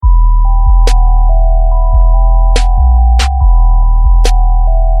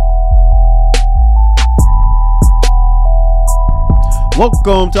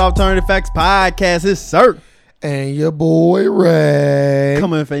Welcome to Alternative Facts Podcast. It's Sir and your boy Ray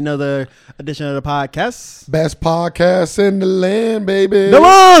coming for another edition of the podcast. Best podcast in the land, baby. Come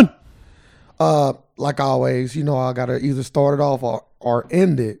on! Like always, you know I gotta either start it off or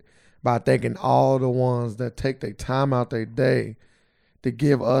end it by thanking all the ones that take their time out their day to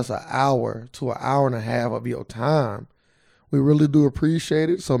give us an hour to an hour and a half of your time. We really do appreciate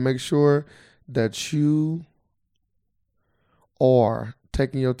it. So make sure that you are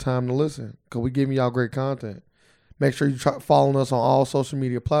taking your time to listen, because we're giving y'all great content. Make sure you try following us on all social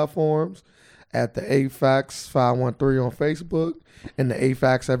media platforms at the AFAX 513 on Facebook and the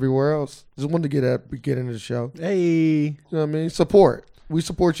AFAX everywhere else. Just wanted to get at the beginning of the show. Hey. You know what I mean? Support. We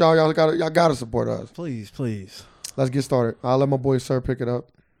support y'all. Y'all gotta support us. Please. Let's get started. I'll let my boy Sir pick it up.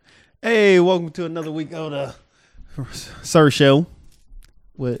 Hey, welcome to another week of the Sir Show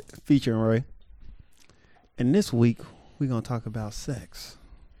with featuring Ray. And this week, we're going to talk about sex.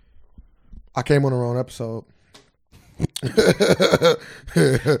 I came on the wrong episode.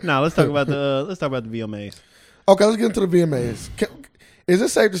 Now let's talk about the VMAs. Okay, let's get into the VMAs. Is it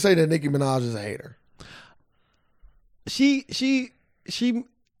safe to say that Nicki Minaj is a hater? She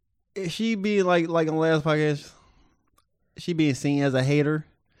being like on the last podcast, she being seen as a hater,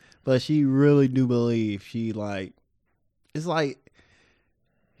 but she really do believe she it's like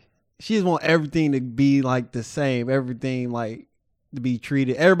she just want everything to be like the same, everything like to be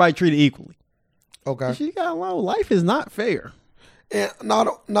everybody treated equally. Okay. And she got along. Life is not fair. And not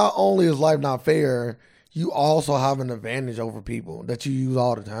only is life not fair, you also have an advantage over people that you use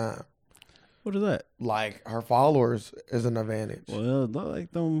all the time. What is that? Like her followers is an advantage. Well,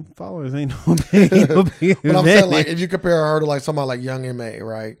 like them followers ain't no big But I'm saying, like, if you compare her to like somebody like Young M.A.,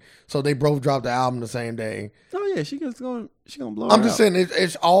 right? So they both dropped the album the same day. Oh yeah, she gonna blow. I'm just saying,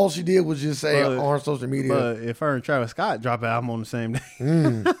 it's all she did was just say on her social media. But if her and Travis Scott drop an album on the same day,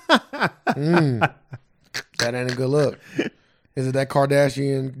 that ain't a good look. Is it that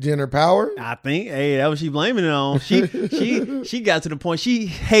Kardashian Jenner power? I think. Hey, that was she blaming it on. She got to the point she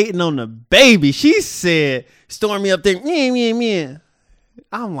hating on the baby. She said, "Stormy up there, yeah."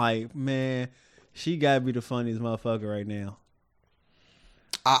 I'm like, man, she gotta be the funniest motherfucker right now.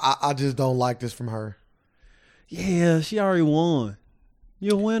 I just don't like this from her. Yeah, she already won.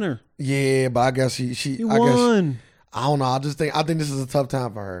 You're a winner. Yeah, but I guess she won. I don't know. I think this is a tough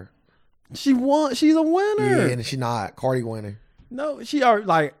time for her. She won. She's a winner. Yeah, and she not. Cardi winning. No, she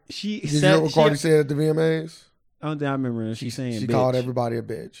already she. Did you hear what Cardi said at the VMAs? I don't think I remember she saying. She bitch. called everybody a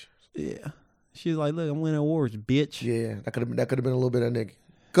bitch. Yeah, she's like, "Look, I'm winning awards, bitch." Yeah, that could have been a little bit of Nicki.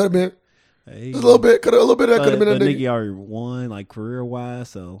 Could have been. Hey. Just a little bit. Could have been a Nicki. Nicki already won, like career wise,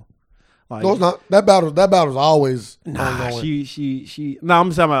 so. Like, no, it's not. That battle's always ongoing. She. No, I'm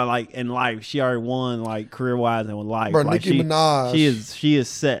talking about like in life. She already won like career wise and with life. Bro, like, Nicki Minaj. She is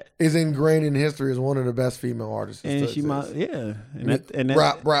set. Is ingrained in history as one of the best female artists. And she might, yeah. And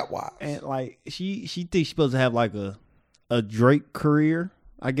rap wise. And like she thinks she's supposed to have like a Drake career,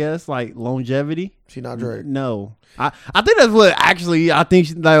 I guess, like longevity. She not Drake. No, I think that's what actually I think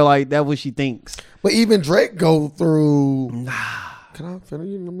that's what she thinks. But even Drake go through. Can I finish?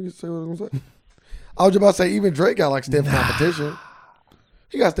 Let me say what I'm going to say. I was just about to say, even Drake got like stiff competition.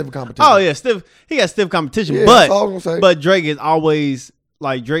 He got stiff competition. Oh yeah, he got stiff competition. Yeah, but that's all I'm gonna say. But Drake is always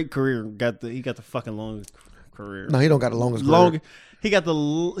like Drake career got the fucking longest career. No, he don't got the longest career. He got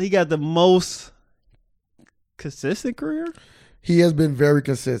the most consistent career. He has been very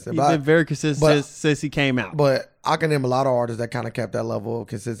consistent. He's been very consistent since he came out. But I can name a lot of artists that kind of kept that level of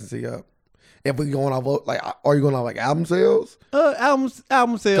consistency up. If we going off, like, are you going off like album sales? Album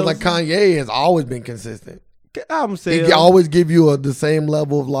sales. Because like Kanye has always been consistent. Album sales. He always give you the same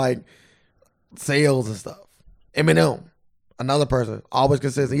level of like sales and stuff. Eminem, another person, always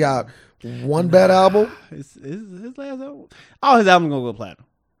consistent. He got one bad album. His last album. All his albums gonna go platinum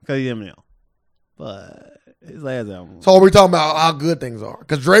because he's Eminem. But his last album. So we're talking about how good things are.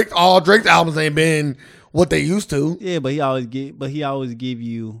 Because Drake's albums ain't been what they used to. Yeah, but he always give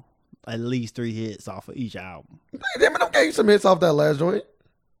you at least 3 hits off of each album. Eminem gave you some hits off that last joint.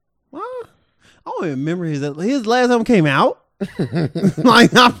 Well, I don't even remember his last album came out.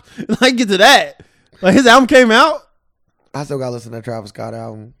 Like, get to that. Like, his album came out. I still got to listen to that Travis Scott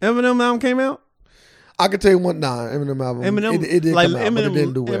album. Eminem album came out. I could tell you one. Eminem album. Eminem, it did come out, but it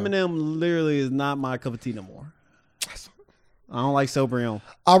didn't do well. Eminem literally is not my cup of tea no more. I don't like Sober Young.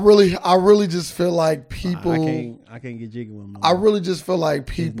 I really just feel like people. I can't get jiggy with them. I really just feel like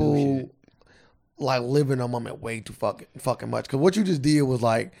people like live in a moment way too fucking much. Because what you just did was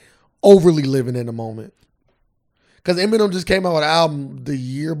like overly living in the moment. Because Eminem just came out with an album the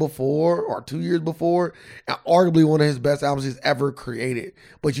year before or 2 years before, and arguably one of his best albums he's ever created.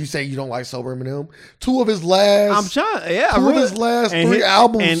 But you say you don't like sober Eminem. Two of his last 3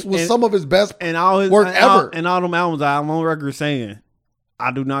 albums was some of his best work ever. And all them albums I'm on record saying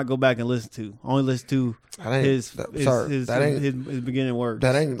I do not go back and listen to. I only listen to his beginning work.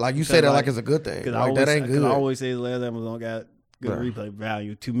 That ain't like you say that like it's a good thing. Like that ain't good. I always say his last albums don't got good replay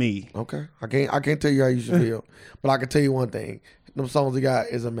value to me. Okay, I can't tell you how you should feel, but I can tell you one thing: them songs he got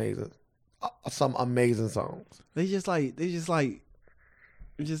is amazing. Some amazing songs. They just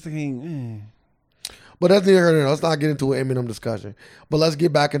thinking. But that's neither here. Let's not get into an Eminem discussion. But let's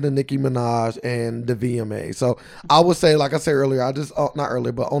get back into Nicki Minaj and the VMA. So I would say, like I said earlier, not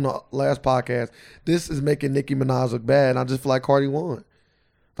earlier, but on the last podcast, this is making Nicki Minaj look bad. And I just feel like Cardi won.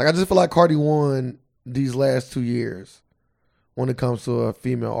 Like I just feel like Cardi won these last 2 years when it comes to a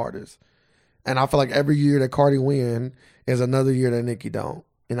female artist. And I feel like every year that Cardi win is another year that Nicki don't.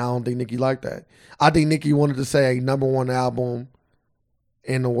 And I don't think Nicki like that. I think Nicki wanted to say a #1 album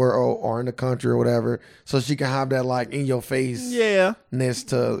in the world or in the country or whatever, so she can have that like in your face ness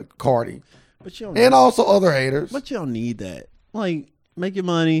to Cardi. But you don't and also other haters. But you don't need that. Like, make your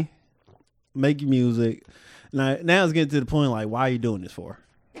money, make your music. Now it's getting to the point like, why are you doing this for?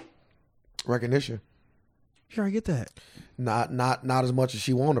 Recognition. Sure, I get that. Not as much as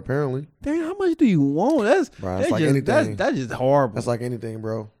she want, apparently. Dang, how much do you want? That's like anything. That's just horrible. That's like anything,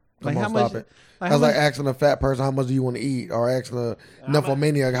 bro. Like how much? That's like asking a fat person how much do you want to eat, or asking a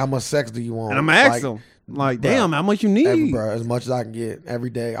nymphomaniac how much sex do you want. And I'm gonna ask them, like, damn, how much you need, bro? As much as I can get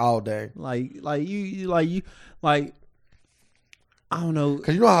every day, all day. Like I don't know,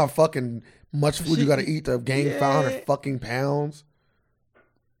 because you know how fucking much food you got to eat to gain 500 fucking pounds.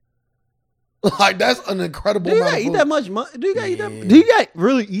 Like that's an incredible. Do you amount gotta of eat that much? Do you gotta eat that? Do you gotta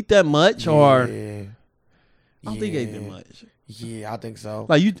really eat that much? Or I don't think you eat that much. Yeah, I think so.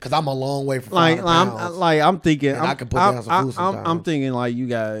 Like you, because I'm a long way from I'm thinking. I can put down some food sometimes. I'm thinking like you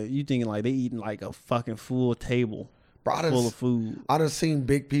thinking like they eating like a fucking full table full of food. I done seen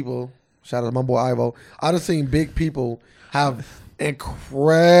big people. Shout out to my boy Ivo. I done seen big people have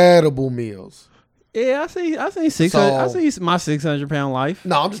incredible meals. Yeah, I see 600. I see my 600-pound life.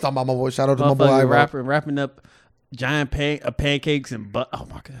 No, I'm just talking about my boy. Shout out to my boy Ivo. Wrapping up giant pancakes and butter. Oh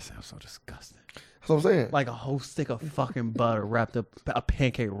my god, that sounds so disgusting. That's what I'm saying. Like a whole stick of fucking butter wrapped up, a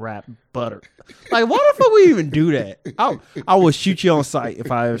pancake wrapped butter. Like, why the fuck we even do that? I will shoot you on sight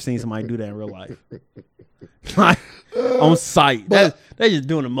if I ever seen somebody do that in real life. Like, on sight. They're just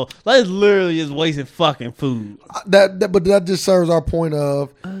doing the most. That's literally just wasting fucking food. But that just serves our point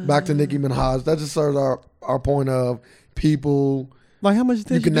of, back to Nicki Minaj, that just serves our point of people. Like, how much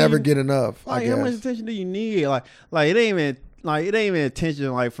attention you can never get enough. Like, how much attention do you need? Like it ain't even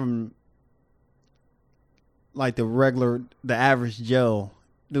attention like from like the average Joe.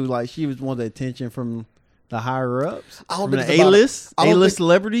 Dude, like she was wanting attention from the higher ups. I don't from think the A-list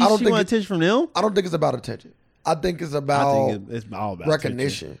celebrities. She want attention from them. I don't think it's about attention. I think it's about it's all about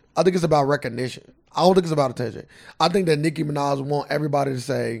recognition. Attention. I think it's about recognition. I don't think it's about attention. I think that Nicki Minaj want everybody to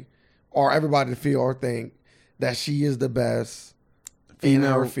say, or everybody to feel or think that she is the best in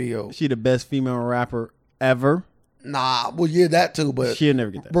her field. She the best female rapper ever. Nah, well, yeah, that too, but she'll never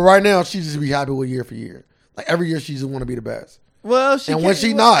get that. But right now, she just be happy with year for year. Like every year, she just want to be the best. Well,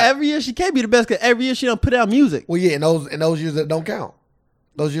 every year she can't be the best because every year she don't put out music. Well, yeah, in those years that don't count.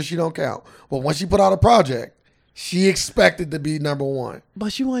 Those years she don't count. But when she put out a project, she expected to be #1.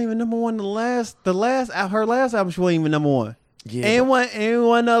 But she wasn't even #1 her last album. She wasn't even #1. Yeah, ain't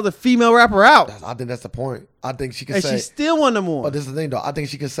one other female rapper out. I think that's the point. I think she can say, and she still won #1. But this is the thing though. I think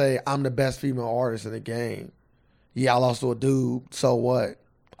she can say, "I'm the best female artist in the game." Yeah, I lost to a dude. So what?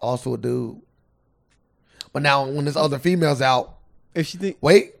 I lost to a dude. But now when there's other females out, if she think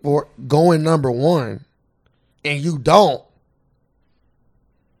wait for going #1, and you don't,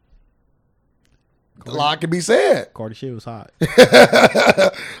 a lot can be said. Cardi shit was hot.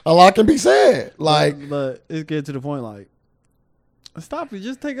 A lot can be said. Like, but it's getting to the point. Like, stop it.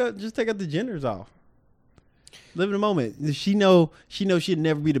 Just take out the genders off. Live in the moment. She know she'd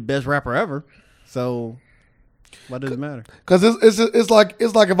never be the best rapper ever. So, what does it matter? Because it's like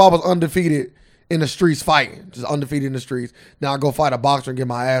if I was undefeated in the streets fighting, just undefeated in the streets. Now I go fight a boxer and get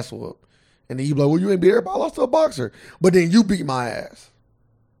my ass whooped, and then you be like, "Well, you ain't beat everybody. I lost to a boxer," but then you beat my ass.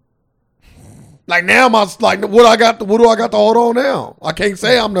 Like now, what do I got to hold on now? I can't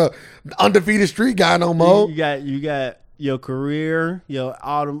say I'm the undefeated street guy no more. You got your career,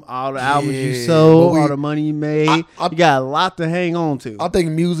 all the albums you sold, all the money you made. You got a lot to hang on to. I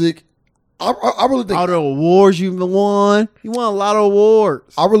think music. I really think all the awards you won. You won a lot of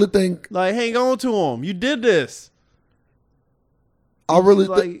awards. I really think hang on to them. You did this.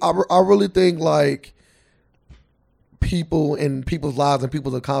 I really think like people in people's lives and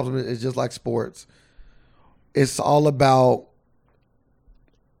people's accomplishments is just like sports. It's all about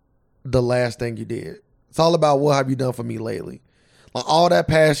the last thing you did. It's all about what have you done for me lately. Like all that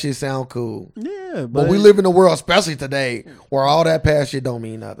past shit sound cool. Yeah, but we live in a world, especially today, where all that past shit don't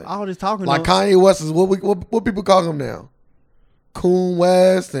mean nothing. All this talking like Kanye West is what people call him now. Coon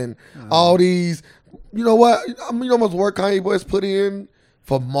West and all these. You know what? I mean, how much work Kanye West put in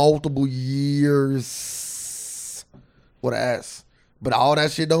for multiple years. What an ass. But all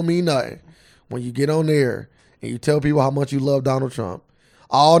that shit don't mean nothing when you get on there and you tell people how much you love Donald Trump.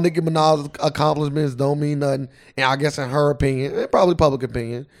 All Nicki Minaj's accomplishments don't mean nothing. And I guess in her opinion, and probably public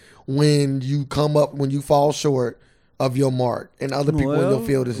opinion, when you fall short of your mark and other people in your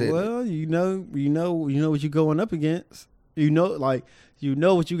field is hitting. Well, you know what you're going up against. You know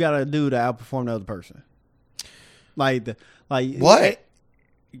what you got to do to outperform the other person. What?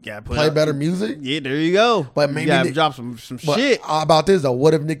 You gotta play better music? Yeah, there you go. But maybe you gotta drop some shit. How about this though?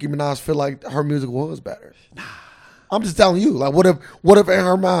 What if Nicki Minaj feel like her music was better? I'm just telling you. Like, what if in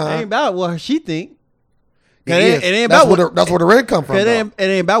her mind? It ain't about what she think. It ain't about that's where the rent come from. It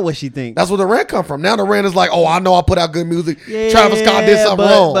ain't about what she think. That's where the rent come from. Now the rent is like, oh, I know I put out good music. Yeah, Travis Scott did something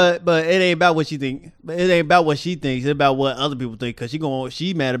wrong. But it ain't about what she think. But it ain't about what she thinks. It's about what other people think. Cause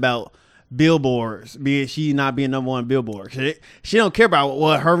she mad about billboards, she not being number one billboard. She don't care about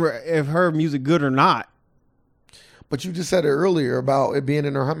if her music good or not. But you just said it earlier about it being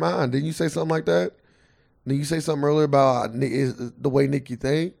in her mind. Didn't you say something like that? Did you say something earlier about the way Nicki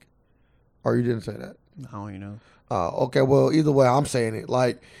think? Or you didn't say that? I don't even know. Okay, well, either way, I'm saying it.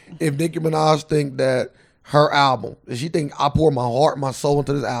 Like, if Nicki Minaj think that her album, if she think I pour my heart, my soul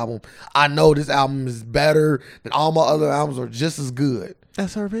into this album, I know this album is better than all my other albums are just as good.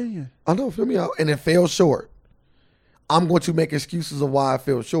 That's her opinion. I know, feel me out. And it fell short. I'm going to make excuses of why it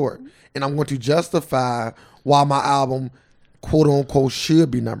fell short. And I'm going to justify why my album, quote unquote, should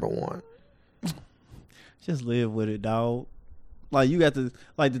be number one. Just live with it, dog. Like, you got to,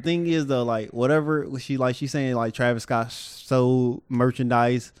 like, the thing is though, like, whatever she's saying, like, Travis Scott sold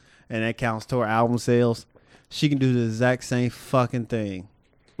merchandise and that counts to her album sales. She can do the exact same fucking thing.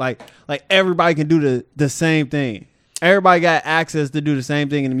 Like everybody can do the same thing. Everybody got access to do the same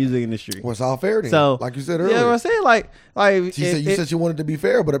thing in the music industry. Well, it's all fair then. So, like you said earlier. Yeah, what I'm saying, like you said you wanted to be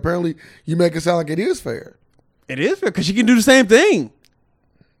fair, but apparently you make it sound like it is fair. It is fair because she can do the same thing.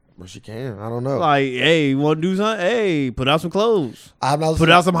 Well, she can. I don't know. Like, hey, you want to do something? Hey, put out some clothes. Put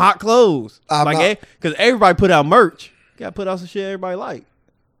out some hot clothes. Because everybody put out merch. You got to put out some shit everybody like.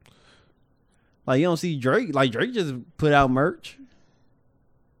 Like, you don't see Drake. Like, Drake just put out merch.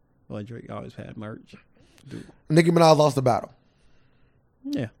 Well, Drake always had merch. Dude. Nicki Minaj lost the battle.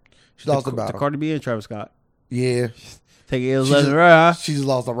 Yeah. She lost the battle. To Cardi B and Travis Scott. Yeah. Take it lesson right, huh? She just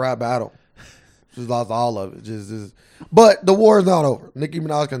lost a rap battle. She lost all of it. Just. But the war is not over. Nicki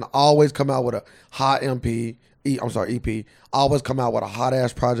Minaj can always come out with a hot EP. Always come out with a hot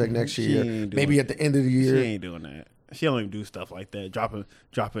ass project next year. Maybe at the end of the year. She ain't doing that. She don't even do stuff like that. Drop an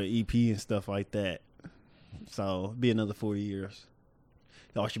EP and stuff like that. So be another 4 years.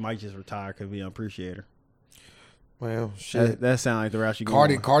 Or she might just retire because we don't appreciate her. Well, shit. That sounds like the route she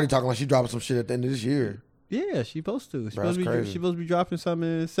going. Cardi talking like she dropping some shit at the end of this year. Yeah, she supposed to. She's supposed to be dropping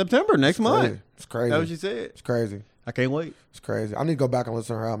something in September next month. It's crazy. That's what she said. It's crazy. I can't wait. It's crazy. I need to go back and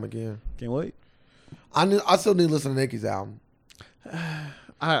listen to her album again. Can't wait. I still need to listen to Nicki's album.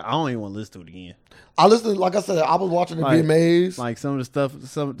 I don't even want to listen to it again. I listened, like I said, I was watching the VMAs. Like some of the stuff,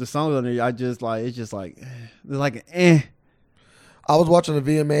 the songs on there, it's like an eh. I was watching the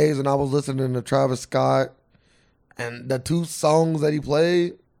VMAs and I was listening to Travis Scott, and the two songs that he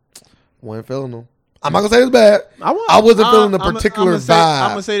played, wasn't feeling them. I'm not gonna say it's bad. I wasn't feeling the particular vibe. I'm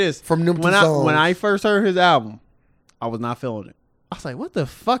gonna say this from them two songs. When I first heard his album, I was not feeling it. I was like, "What the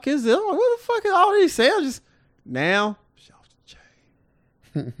fuck is this? What the fuck is all these sounds?" Just now, shout the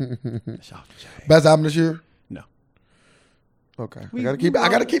chain. Shout the chain. Best album this year? No. Okay, I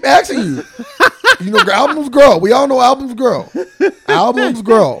gotta keep asking you. You know, albums grow. We all know albums grow. Albums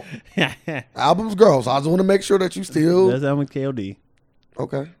grow. Albums grow. So I just want to make sure that you still. That's album KLD.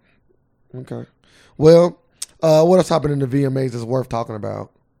 Okay. Well, what else happened in the VMAs is worth talking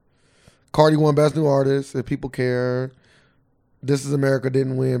about? Cardi won Best New Artist, if people care. This Is America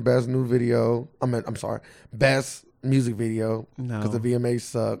didn't win Best New Video. I'm sorry, Best Music Video, because the VMAs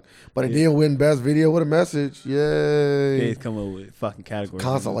suck. But it did win Best Video with a message. Yay! They come up with fucking categories.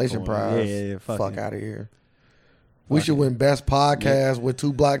 Consolation prize. Yeah, fuck out of here. We should win Best Podcast with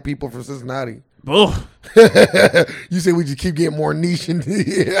two black people from Cincinnati. Oh. You say we just keep getting more niche.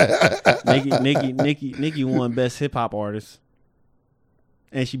 Nicki won Best Hip Hop Artist.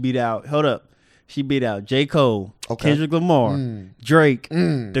 and she beat out. Hold up. She beat out J. Cole, Okay. Kendrick Lamar, Drake,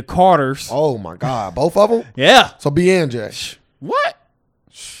 the Carters. Oh my God, both of them. Yeah. So B and J. What?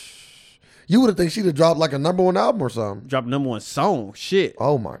 You would have think she'd have dropped like a #1 album or something. Dropped #1 song. Shit.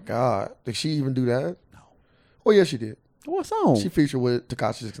 Oh my God, did she even do that? No. Oh yeah, she did. What song? She featured with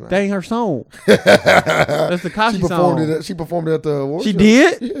Tekashi 69. That ain't her song. That's the Tekashi song. She performed it at the awards She show.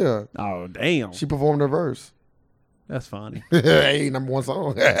 did? Yeah. Oh, damn. She performed her verse. That's funny. Hey, #1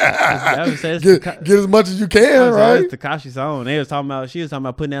 song. I would say Get as much as you can, right? It's Tekashi song. They was talking about. She was talking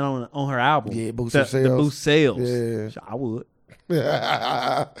about putting that on her album. Yeah, boost her The sales. boost sales. Yeah. I would.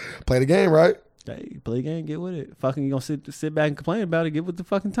 Play the game, right? Hey, play the game, get with it. Fucking, you gonna sit back and complain about it? Get with the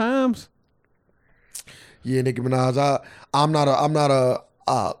fucking times. Yeah, Nicki Minaj. I'm not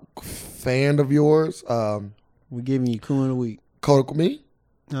a fan of yours. We're giving you Coon of the Week. Kodak me?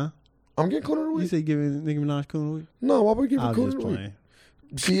 Huh? I'm getting Coon of the You Week. say giving Nicki Minaj Coon of the Week? No, why would we give I her Coon was of just the Week? playing.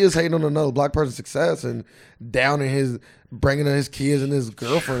 She is hating on another black person's success and downing bringing his kids and his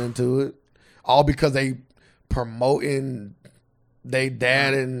girlfriend into it, all because they promoting they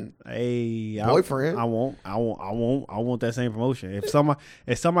dad and boyfriend. I want that same promotion.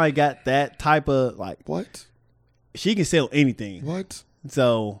 If somebody got that type of like, what? She can sell anything. What?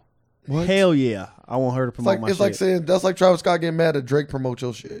 So What? hell yeah, I want her to promote my shit. It's like saying that's like Travis Scott getting mad at Drake promote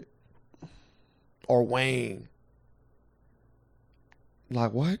your shit or Wayne.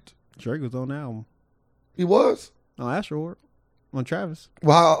 Like what? Drake was on the album. He was On Astroworld. On Travis.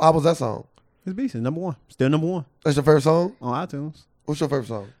 Well, how was that song? It's decent. #1. Still #1 That's your favorite song? on iTunes. What's your favorite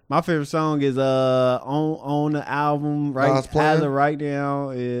song? My favorite song is on the album right it's playing? as of right now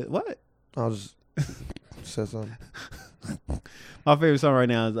is what? I'll just say something. My favorite song right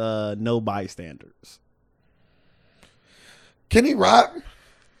now is No Bystanders. Can he rap?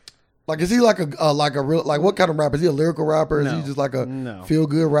 Like, is he like a real, like, what kind of rapper? Is he a lyrical rapper? Is No. he just like a No. feel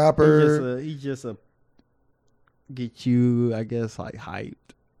good rapper? He just a get you, I guess, like hyped.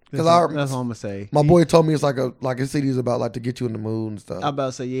 'Cause That's all I'm gonna say. My boy told me it's like his CD is about like to get you in the mood and stuff. I'm about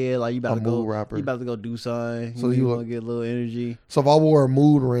to say, yeah, like you about A to go mood rapper. You about to go do something. So you you want look- to get a little energy. So if I wore a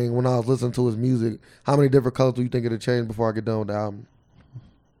mood ring when I was listening to his music, how many different colors do you think it'd change before I get done with the album?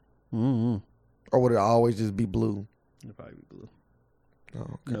 Mm-hmm. Or would it always just be blue? It'll probably be blue. Oh,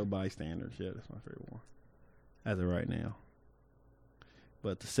 okay. No Bystanders. Yeah, that's my favorite one as of right now.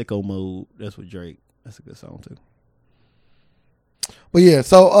 But the Sicko Mode, that's with Drake. That's a good song too. But yeah,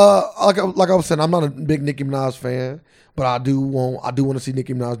 so like I was saying, I'm not a big Nicki Minaj fan, but I do want to see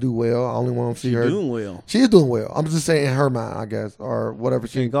Nicki Minaj do well. I only want to see her doing well. She is doing well. I'm just saying in her mind, I guess, or whatever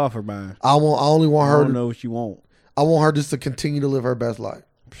She ain't golf her mind. I only want I her. don't know what you want. I want her just to continue to live her best life.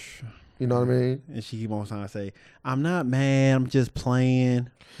 You know what I mean? And she keep on trying to say, "I'm not mad. I'm just playing,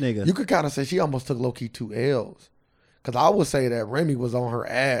 nigga." You could kind of say she almost took low key 2 L's, because I would say that Remy was on her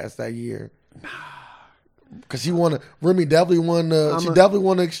ass that year. Because Remy definitely won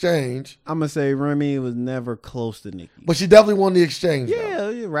the exchange. I'm gonna say Remy was never close to Nicki. But she definitely won the exchange.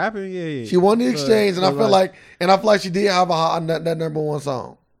 Yeah, rapping, yeah. She won the exchange, and I feel like like she did have that #1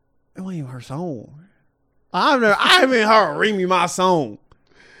 song. it wasn't even her song. I haven't heard Remy my song.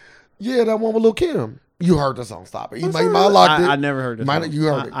 Yeah, that one with Lil' Kim. You heard the song "Stop It." You might have locked it. I never heard the song. You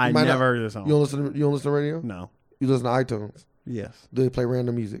heard it. I never heard the song. You don't listen to radio? No. You listen to iTunes? Yes. Do they play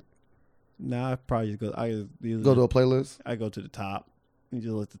random music? No, I probably just go. Go to a playlist. I go to the top. You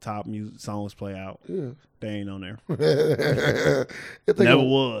just let the top music songs play out. Yeah. They ain't on there. Never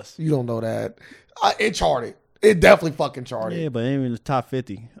was. You don't know that. It charted. It definitely fucking charted. Yeah, but ain't in the top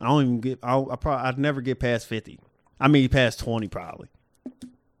 50. I don't even get. I'd never get past 50. I mean, past 20 probably.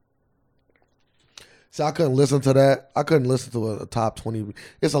 See, I couldn't listen to that. I couldn't listen to a top 20.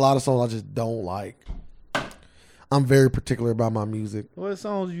 It's a lot of songs I just don't like. I'm very particular about my music. What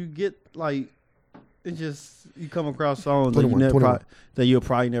songs you get like? It's just you come across songs 21, that you'll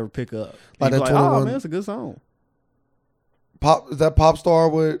probably never pick up. Like you'll that be 21. Oh man, that's a good song. Is that Pop Star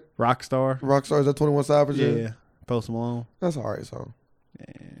with Rockstar? Rockstar? Is that 21 Savage? Yeah. Post Malone. That's all right song.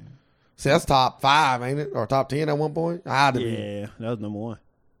 Yeah. See, that's top 5, ain't it? Or top 10 at one point? I had to be. Yeah, that was #1.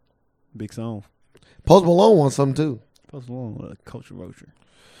 Big song. Post Malone won something too. Post Malone was a culture vulture.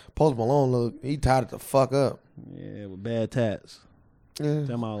 Post Malone, he tied it the fuck up. Yeah, with bad tats. Yeah.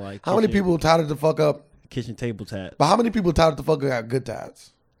 Talking about like How many people tied it the fuck up? kitchen table tats? But how many people tied it the fuck up got good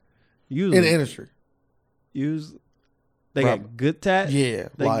tats? Usually, In the industry. They Right. got good tats. Yeah.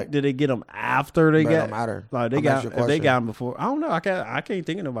 Did they get them after they Bro, got? don't matter. Like I'm asking you a if they question. got them before. I don't know. I can't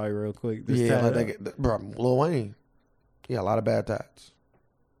think of nobody real quick. Yeah, like bro, Lil Wayne. Yeah, a lot of bad tats.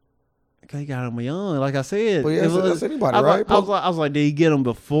 he got him young. Like I said, But yeah, that's anybody, I was right? I was like, did he get him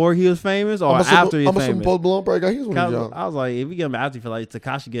before he was famous or after he was famous? I'm Post Malone probably got his when he was young. I was like, if he get him after, he feel like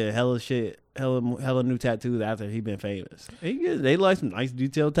Tekashi get hella new tattoos after he been famous. They like some nice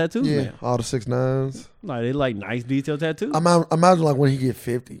detailed tattoos. Yeah, now. all the 6ix9ines. Like they like nice detailed tattoos. Imagine like when he get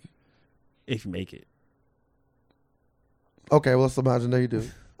 50. If you make it. Okay, well, let's imagine that he do.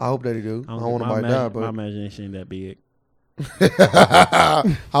 I hope that he do. I don't want nobody to die, but my imagination ain't that big.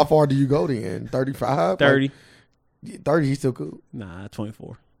 How far do you go then? 35? 30. Like, 30, he's still cool. Nah,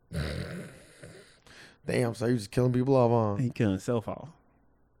 24. Damn, so you just killing people off, huh? He killing himself off.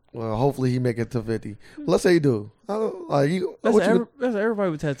 Well, hopefully he make it to 50. Well, let's say he do. That's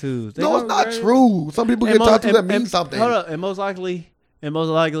everybody with tattoos. No, it's not true. Some people get tattoos that mean something. Hold up, and most likely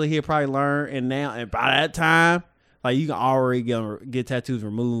he'll probably learn. And by that time, like you can already get tattoos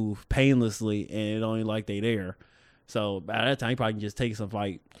removed painlessly, and it only like they there. So by that time, he probably can just take some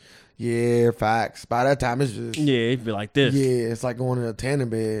like. Yeah, facts. By that time, it's just it'd be like this. Yeah, it's like going in a tanning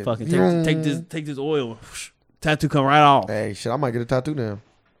bed. Fucking take this oil, tattoo come right off. Hey, shit, I might get a tattoo now.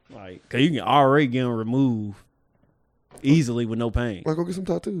 Like, cause you can already get them removed easily with no pain. Like, go get some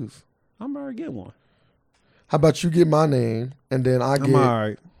tattoos. I'm already getting one. How about you get my name and then I get? I'm all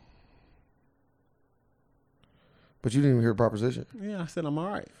right. But you didn't even hear the proposition. Yeah, I said I'm all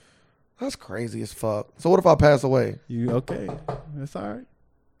right. That's crazy as fuck. So what if I pass away? You okay? That's all right.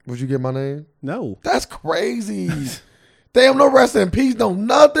 Would you get my name? No. That's crazy. Damn, no rest in peace, no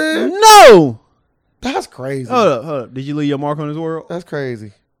nothing. No. That's crazy. Hold up. Did you leave your mark on this world? That's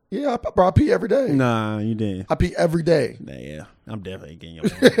crazy. Yeah, bro, I pee every day. Nah, you didn't. I pee every day. Nah, yeah, I'm definitely getting your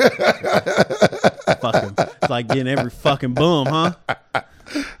mark. Fucking, it's like getting every fucking bum, huh?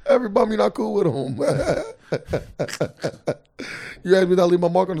 Every bum, you're not cool with them. You asked me to leave my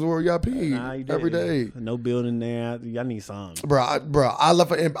mark on this world. Yeah, I pee every day. No building there. I need some. Bro, I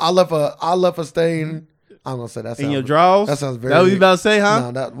left a stain. I'm gonna say that in your drawers. That sounds very. That what you about to say,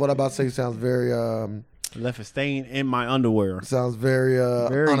 huh? No, what I'm about to say sounds very. Left a stain in my underwear. Sounds very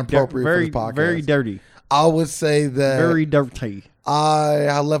inappropriate for this podcast. Very dirty. I would say that very dirty.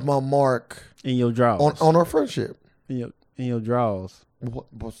 I left my mark in your drawers on our friendship. In your drawers. What?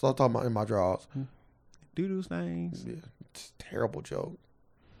 Stop talking about in my drawers. Doo-doo stains. Yeah, it's a terrible joke.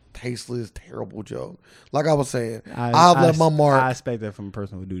 Tasteless, terrible joke. Like I was saying, I've left my mark. I expect that from a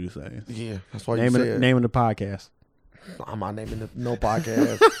person with doo-doo stains. Yeah, that's why you say it. Name of the podcast. I'm not naming no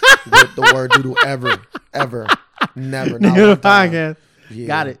podcast with the word doodle ever, never. Name of the podcast. Yeah,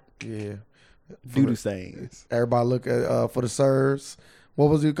 got it. Yeah, doodoo stains. Everybody look at for the Sirs. What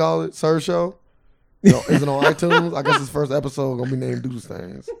was you call it? Sir Show. Is it on iTunes? I guess this first episode gonna be named Doodle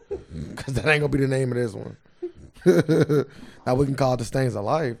Stains because that ain't gonna be the name of this one. Now we can call it the Stains of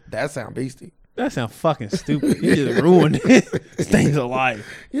Life. That sound beastie. That sound fucking stupid. You just ruined it. Stains of Life.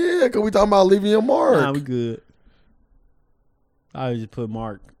 Yeah, because we talking about leaving your mark. Nah, we good. I would just put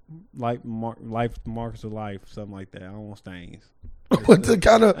marks of life, something like that. I don't want stains. What's it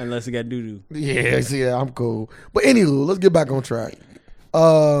kind of? Unless it got doo doo. Yeah, I'm cool. But anywho, let's get back on track.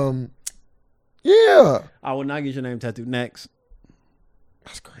 Yeah. I will not get your name tattooed. Next.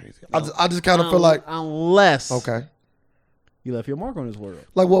 That's crazy. I just kind of feel like unless you left your mark on this world.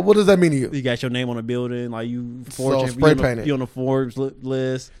 Like what does that mean to you? You got your name on a building, like you spray painted. You on the Forbes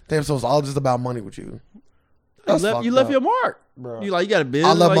list. Damn, so it's all just about money with you. You left your mark, bro. You got a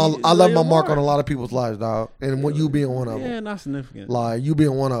business. I left my mark on a lot of people's lives, dog, and you being one of them. Yeah, not significant. Like you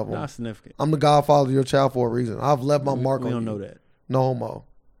being one of them. Not significant. I'm the godfather of your child for a reason. I've left my mark on you. We don't know that. No homo.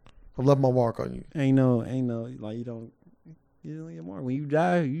 I've left my mark on you. Ain't no, like you don't leave your mark. When you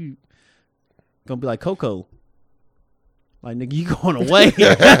die, you gonna be like Coco. Like, nigga, you going away.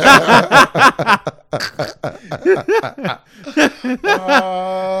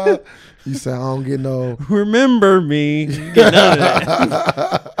 You said I don't get no. Remember me. You get none of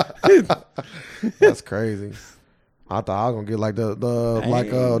that. That's crazy. I thought I was gonna get like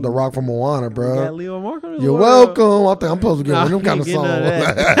the rock from Moana, bro. You're welcome. I think I'm supposed to get one of them kind of songs.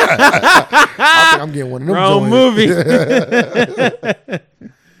 I think I'm getting one of them. Wrong movie.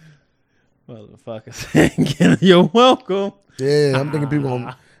 Motherfucker. You're welcome. Yeah, I'm thinking people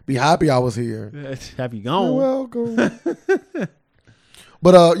gonna be happy I was here. Happy gone. You're welcome.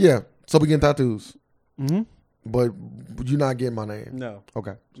 But yeah, so we getting tattoos. Mm-hmm. But you're not getting my name. No.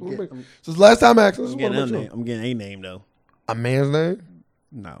 Okay. So last time I asked, I'm getting a name though. A man's name?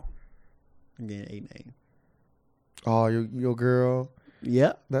 No. I'm getting a name. Oh, your girl.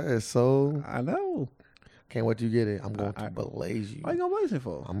 Yep. That is so. I know. Can't wait to get it. I'm going to blaze you. Why you gonna blaze it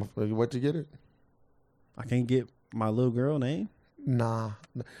for? I'm gonna wait to get it. I can't get my little girl name. Nah.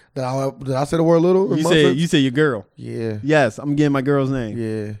 Did I say the word little? You said your girl. Yeah. Yes, I'm getting my girl's name.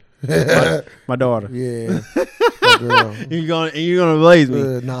 Yeah. My daughter. Yeah. My girl. You're gonna blaze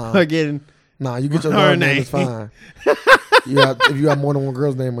me. Nah. For getting Nah, you get your her daughter's name. name, it's fine. If you have more than one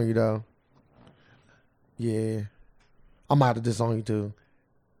girl's name on you, though. Yeah. I might have to disown you, too.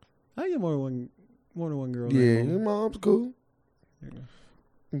 I get more than one girl. Yeah, your mom's cool.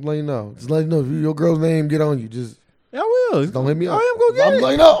 Just let you know. Just let you know if your girl's name get on you. Just I will. don't hit me up. I am gonna get I'm it.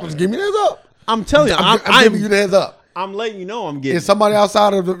 letting you know. Just give me the heads up. I'm telling you, I'm giving you the heads up. I'm letting you know I'm getting. If somebody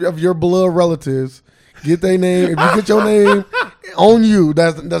outside of your blood relatives get their name, if you get your name on you,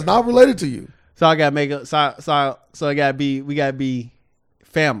 that's not related to you. So I gotta make a so I gotta be. We gotta be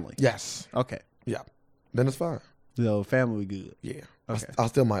family. Yes. Okay. Yeah. Then it's fine. So family good. Yeah. Okay. I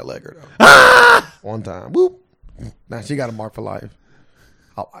still might leg her though. One time. Whoop. Now she got a mark for life.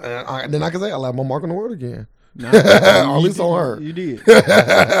 Then I can say I left my mark on the world again. No, or at least on her. You did.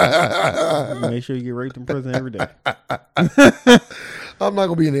 Make sure you get raped in prison every day. I'm not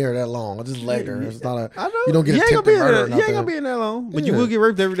gonna be in the air that long. I just leg her. It's not a. I know. You don't get attempted murder. You ain't gonna be in that long, but you Yeah. will get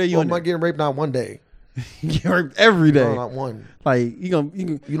raped every day. You I might get raped not one day. You get raped every day. No, not one. Like you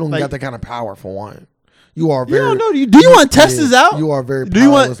don't got that kind of power for one. You are very. You don't know. Do you want to test this out? You are a very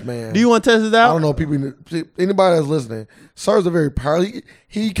powerless man. Do you want to test this out? I don't know. Anybody that's listening, Sir's a very powerful.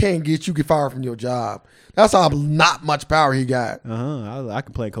 He can't get you fired from your job. That's how not much power he got. I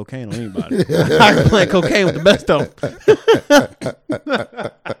can play cocaine on anybody. I can play cocaine with the best of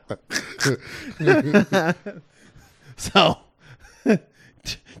them. So,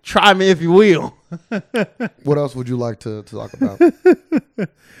 try me if you will. What else would you like to talk about?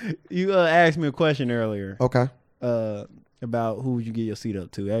 You asked me a question earlier. Okay. About who would you get your seat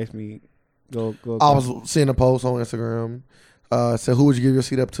up to? Ask me. Go. I was seeing a post on Instagram. Said who would you give your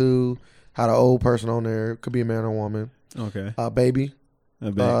seat up to? Had an old person on there. Could be a man or woman. Okay. Baby.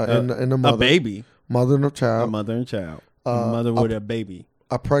 A baby. And the mother. A baby. Mother and a child. A mother and child. A mother with a baby.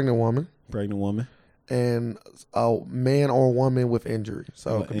 A pregnant woman. Pregnant woman. And a man or woman with injury.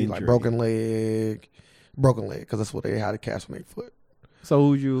 So it could be like broken leg, because that's what they had to cast on their foot. So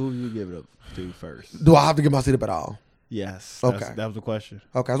who you give it up to first? Do I have to give my seat up at all? Yes. Okay. That was the question.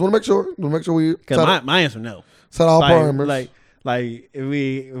 Okay, I just want to make sure. We because my answer no. Set all parameters. Like if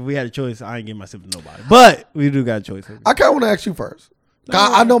we had a choice, I ain't give myself to nobody. But we do got a choice. I kind of want to ask you first. No,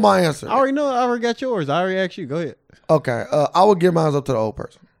 I know my answer. I already got yours. I already asked you. Go ahead. Okay. I would give mine up to the old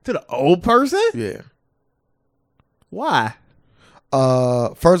person. To the old person? Yeah. Why?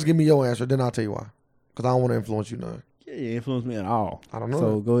 First give me your answer, then I'll tell you why. Because I don't want to influence you none. Yeah, you influence me at all. I don't know.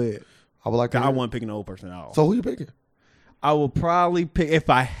 So go ahead. I would like to. I wasn't picking the old person at all. So who you picking? I will probably pick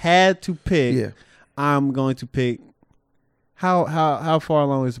if I had to pick. Yeah. I'm going to pick. How far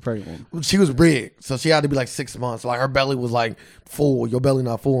along is the pregnant woman? She was big, so she had to be like 6 months. Like her belly was like full. Your belly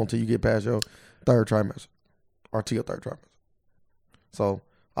not full until you get past your third trimester, or to your third trimester. So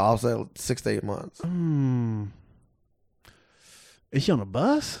I'll say 6 to 8 months. Is she on a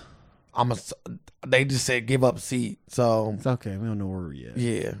bus? They just said give up seat, so it's okay. We don't know where we at.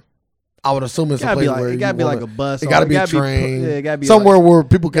 Yeah, I would assume it's a place where it gotta be like a bus. It gotta be a train. It gotta be somewhere where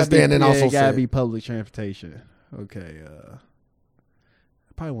people can stand and also sit. It gotta sit. be public transportation. Okay. I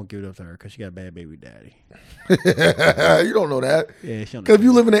probably won't give it up to her because she got a bad baby daddy. You don't know that. Yeah, she don't. Because if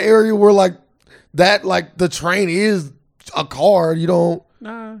you live in an area where like the train is a car, you don't.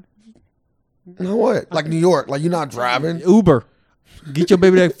 Nah. You know what? Like New York, like you're not driving. Uber. Get your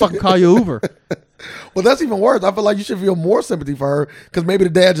baby daddy fucking call you Uber. Well, that's even worse. I feel like you should feel more sympathy for her because maybe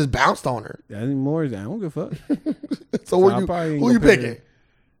the dad just bounced on her. That ain't more. I don't give a fuck. So who you picking?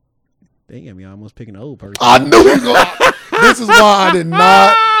 They got me almost picking an old person. I knew you was going. This is why I did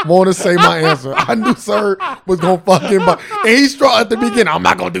not want to say my answer. I knew Sir was going to fucking buy. And he struck at the beginning. I'm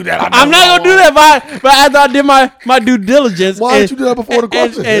not going to do that. I'm not going to do that, but after I did my due diligence. Why didn't you do that before the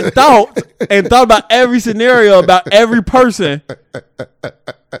question? And thought about every scenario, about every person.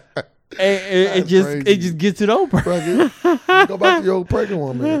 It just gets it over. Go back to your old pregnant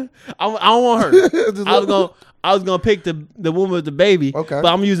woman. I don't want her. I was gonna pick the woman with the baby. Okay.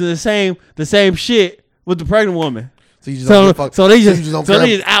 But I'm using the same shit with the pregnant woman. So you just don't so they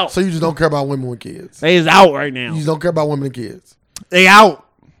just out. So you just don't care about women with kids. They is out right now. You just don't care about women and kids. They out.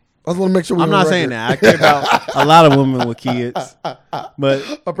 I just want to make sure. I'm not saying that. I care about a lot of women with kids,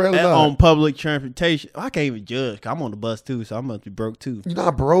 but apparently on public transportation, I can't even judge. 'Cause I'm on the bus too, so I must be broke too. You're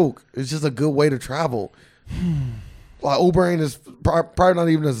not broke. It's just a good way to travel. Like Uber ain't probably not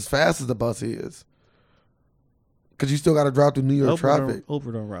even as fast as the bus is, because you still got to drive through New York traffic.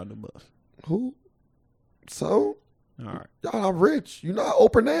 Uber don't ride the bus. Who? So all right, y'all not rich. You're not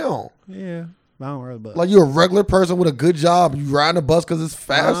Oprah now. Yeah. I don't ride the bus. Like you're a regular person with a good job. You ride the bus because it's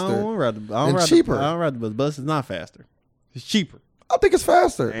faster I don't ride the bus. and cheaper. I don't ride the bus. The bus is not faster. It's cheaper. I think it's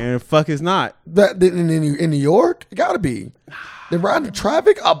faster. And fuck, it's not. That in New York, it gotta be. They're riding the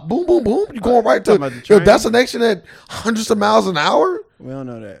traffic up, boom, boom, boom. You're going right to your destination at hundreds of miles an hour. We don't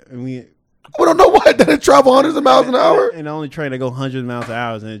know that. We don't know why they travel hundreds of miles an hour. And the only train that go 100 miles an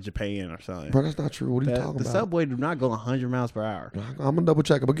hour is in Japan or something. Bro, that's not true. What are you talking about? The subway do not go 100 miles per hour. I'm gonna double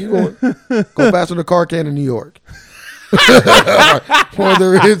check it, but keep going. Go faster than a car can in New York.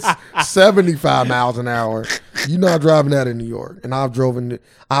 Whether it's 75 miles an hour, you're not driving that in New York. And I've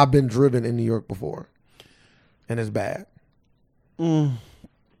been driven in New York before, and it's bad.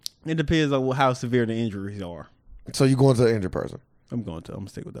 It depends on how severe the injuries are. So you going to the injured person? I'm gonna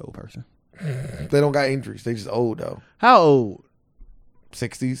stick with the old person. They don't got injuries. They just old though. How old?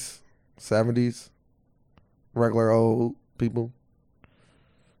 60s, 70s, regular old people.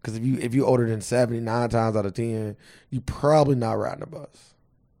 Because if you older than 70, 9 times out of 10, you probably not riding a bus.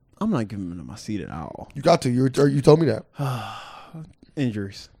 I'm not giving them my seat at all. You got to. You told me that.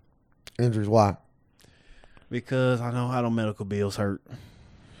 Injuries. Injuries. Why? Because I know how the medical bills hurt.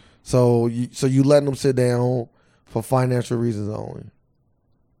 So you letting them sit down for financial reasons only.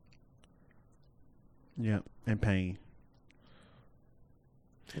 Yep, and pain.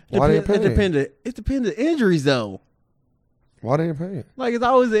 Why they in pain? It depends on injuries though. Why they in pain? Like it's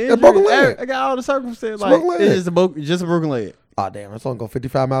always an injury. A broken leg. I got all the circumstances. Like it's just a broken leg. Oh damn! It's only go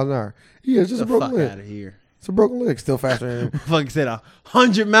 55 miles an hour. Yeah, it's just a broken leg. Out of here. It's a broken leg. Still faster than fucking said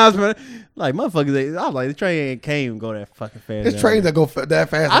 100 miles per hour. Like motherfuckers. I was like the train can't even go that fucking fast. It's trains that go that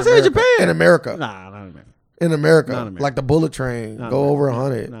fast. I said Japan. In America. Nah, not in America. In America, like the bullet train, not go America. over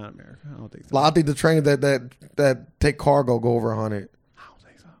 100. Not America. I don't think so. I think the trains that take cargo go over 100. I don't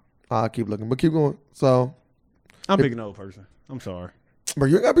think so. I'll keep looking, but keep going. So, I'm picking an old person. I'm sorry. But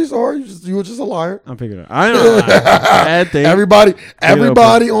you gotta be sorry. You were just a liar. I'm picking it. I know. Bad thing.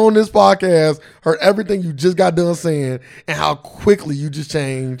 Everybody on this podcast heard everything you just got done saying and how quickly you just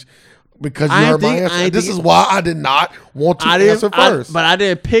changed because you heard my answer. This is why I did not want to answer first. But I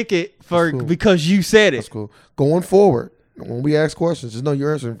didn't pick it because you said it. That's cool. Going forward, when we ask questions, just know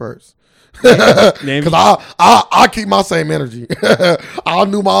you're answering first. Because I keep my same energy. I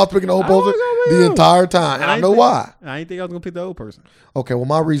knew I was picking the old person the entire time, and I know why. I didn't think I was gonna pick the old person. Okay, well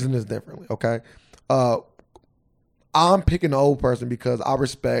my reason is differently. Okay, I'm picking the old person because I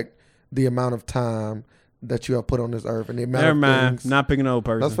respect the amount of time that you have put on this earth and the amount Never of mind. things. Not picking the old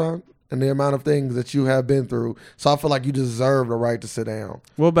person. That's fine. And the amount of things that you have been through, so I feel like you deserve the right to sit down.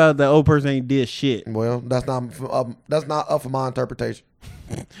 What about the old person ain't did shit? Well, that's not up for my interpretation.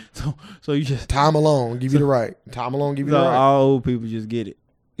 So you just time alone give you the right. Time alone give you the right. All old people just get it.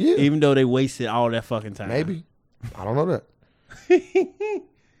 Yeah. Even though they wasted all that fucking time. Maybe. I don't know that.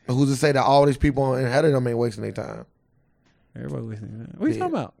 Who's to say that all these people ahead of them ain't wasting their time? Everybody wasting their time. What are you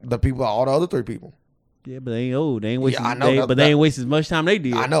talking about? The people, all the other 3 people. Yeah, but they ain't old. They ain't wasting. Yeah, I know. They ain't wasting as much time they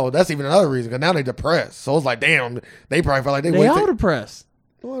did. I know. That's even another reason. Because now they depressed. So it's like, damn, they probably feel like they all depressed.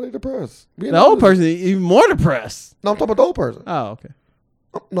 No, they depressed. The old person is even more depressed. No, I'm talking about the old person. Oh, okay.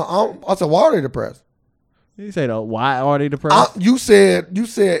 No, I said, why are they depressed? You say, though, why are they depressed? You said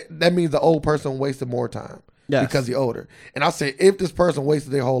that means the old person wasted more time. Yes. Because he's older. And I said, if this person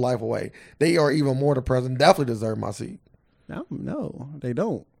wasted their whole life away, they are even more depressed and definitely deserve my seat. No, they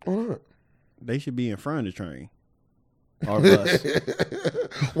don't. Why not? They should be in front of the train. Or bus.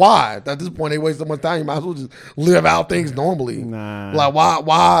 Why? At this point, they waste so much time. You might as well just live out things normally. Nah. Like,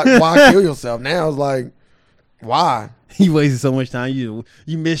 why kill yourself? Now it's like, why? You wasted so much time. You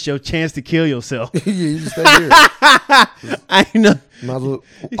missed your chance to kill yourself. Yeah, you just stay here. I know. Might as well,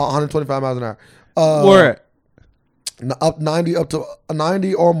 125 miles an hour. Where? Up to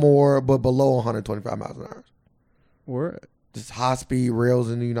 90 or more, but below 125 miles an hour. Where? Just high speed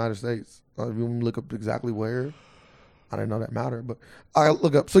rails in the United States. If you want to look up exactly where, I didn't know that mattered, but I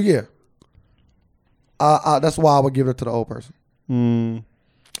look up. So yeah, that's why I would give it to the old person.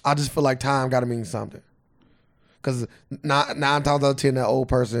 I just feel like time got to mean something. Because 9 times out of 10, that old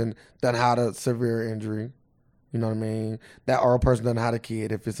person done had a severe injury. You know what I mean? That old person done had a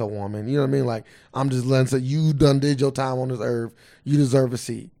kid if it's a woman. You know what I mean? Like, I'm just letting say, you done did your time on this earth. You deserve a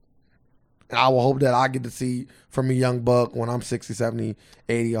seat. And I will hope that I get to see from a young buck when I'm 60, 70,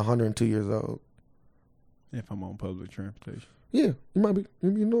 80, 102 years old. If I'm on public transportation. Yeah, you might be. You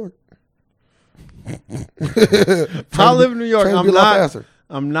be in Newark. I live in New York.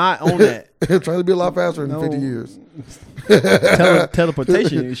 I'm not on that. Trying to be a lot faster in 50 years.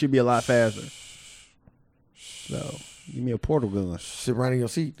 Teleportation, it should be a lot faster. So, give me a portal gun. Sit right in your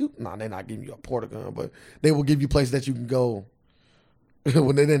seat. Nah, they're not giving you a portal gun, but they will give you places that you can go.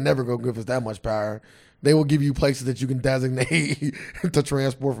 When they didn't never go give us that much power. They will give you places that you can designate to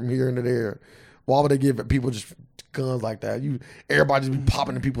transport from here into there. Why would they give people just guns like that? Everybody just be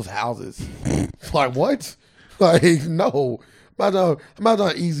popping in people's houses. Like what? Like no. Imagine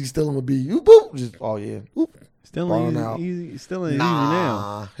how easy stealing would be. You boop, just boop, Stealing easy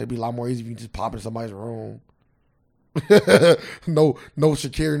now. It'd be a lot more easy if you just pop in somebody's room. no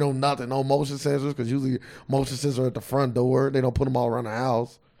security, no nothing, no motion sensors, because usually motion sensors are at the front door. They don't put them all around the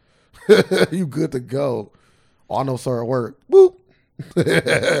house. You good to go. Oh, I know, sir, at work. Boop.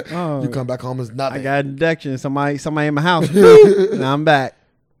 You come back home, it's nothing. I got a deduction. Somebody in my house. Boop. Now I'm back.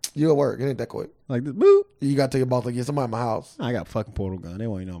 You at work. It ain't that quick. Like this. Boop. You got to take your boss like, yeah, somebody in my house. I got a fucking portal gun. They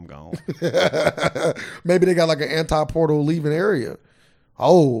won't even know I'm gone. Maybe they got like an anti-portal leaving area.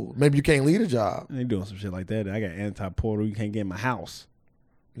 Oh, maybe you can't leave a job. They doing some shit like that. I got anti-portal. You can't get in my house.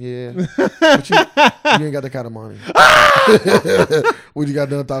 Yeah. But you ain't got that kind of money. What you got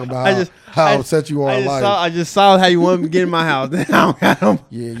done talking about how upset you are in life. I just saw how you want me to get in my house. I don't got them.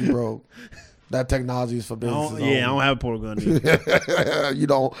 Yeah, you broke. That technology is for business. I don't have a portal gun either. You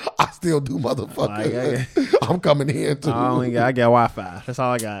don't. I still do, motherfucker. I'm coming in too. I got Wi-Fi. That's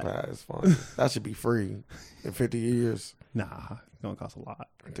all I got. That's fine. That should be free in 50 years. Nah, it's gonna cost a lot.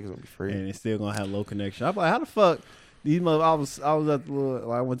 I think it's gonna be free, and it's still gonna have low connection. I'm like, how the fuck? These mother, I was at the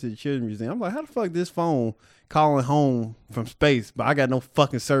little, I went to the children's museum. I'm like, how the fuck this phone calling home from space, but I got no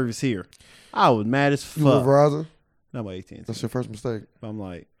fucking service here? I was mad as fuck. You with Verizon? Not my AT&T. That's your first mistake. I'm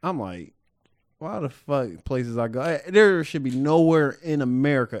like, why the fuck places I go? There should be nowhere in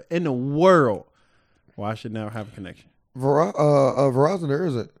America, in the world, where I should never have a connection. Verizon, there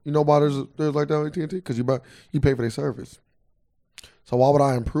isn't. You know why there's like that on AT&T? Because you pay for their service. So why would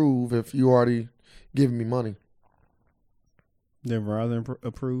I improve if you already giving me money? Then Verizon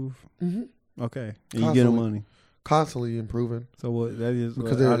approve? Mm-hmm. Okay. And you get them money. Constantly improving. So what that is?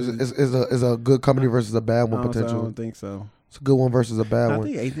 Because it's a good company versus a bad one potentially. I don't think so. It's a good one versus a bad one.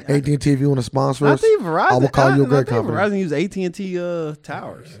 AT&T, if you want to sponsor us, Verizon, I will call you a great company. Verizon use AT&T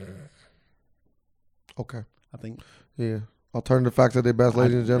towers. Okay. I think. Yeah. Alternative facts are their best,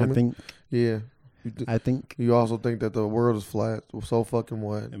 ladies and gentlemen. I think. Yeah. I think. You also think that the world is flat. So fucking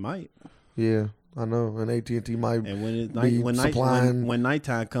what? It might. Yeah. I know, and AT&T might and when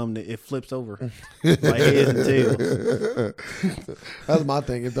nighttime comes, it flips over like heads and tails. That's my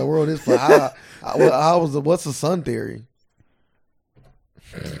thing. If the world is flat, what's the sun theory?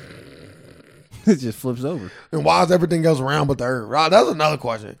 It just flips over. And why is everything else round but the Earth? Right, that's another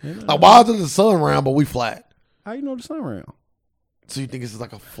question. Like, why is the sun round but we flat? How you know the sun round? So you think it's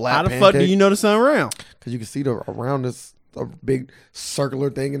like a flat? How the fuck do you know the sun round? Because you can see around this a big circular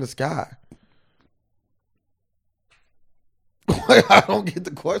thing in the sky. I don't get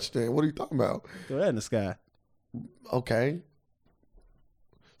the question. What are you talking about? Throw that in the sky. Okay.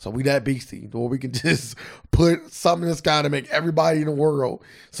 So we that beastie, where we can just put something in the sky to make everybody in the world.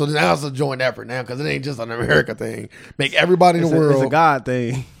 So now it's a joint effort now, because it ain't just an America thing. Make everybody in the world. It's a God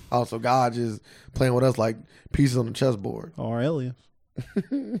thing. Also, God just playing with us like pieces on the chessboard. Or aliens.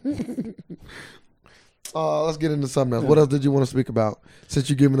 Let's get into something else. What else did you want to speak about? Since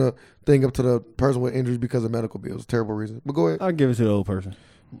you're giving a thing up to the person with injuries because of medical bills. Terrible reason. But go ahead. I'll give it to the old person.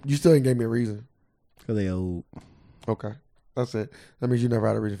 You still ain't gave me a reason. Because they old. Okay. That's it. That means you never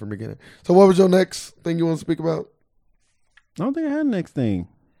had a reason from the beginning. So what was your next thing you want to speak about? I don't think I had a next thing.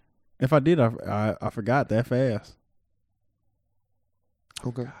 If I did, I forgot that fast.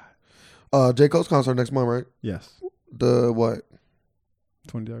 Okay. J. Cole's concert next month, right? Yes. The what?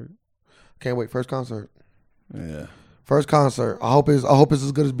 23rd. Can't wait. First concert. Yeah. First concert. I hope it's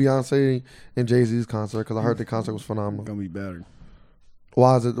as good as Beyonce and Jay-Z's concert, because I heard the concert was phenomenal. It's gonna be better.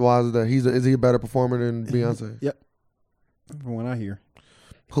 Why is it that is he a better performer than Beyonce? Yep. From what I hear.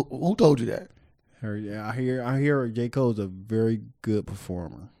 Who told you that? I hear J. Cole's a very good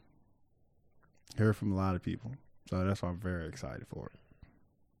performer. Heard from a lot of people. So that's why I'm very excited for it.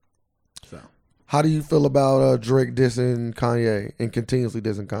 So how do you feel about Drake dissing Kanye and continuously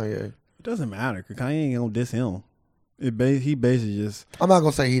dissing Kanye? It doesn't matter, because Kanye ain't gonna diss him. He basically just... I'm not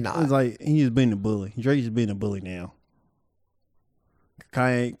gonna say he not. It's like he just being a bully. Drake just being a bully now.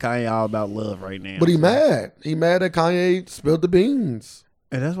 Kanye all about love right now. But he mad. He mad that Kanye spilled the beans.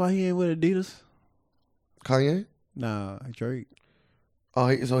 And that's why he ain't with Adidas? Kanye? Nah, Drake.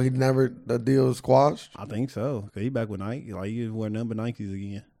 Oh, so he never, the deal was squashed? I think so. Cause he back with Nike. Like, he wear number Nikes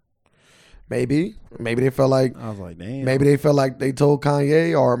again. Maybe they felt like... I was like, damn. Maybe they felt like they told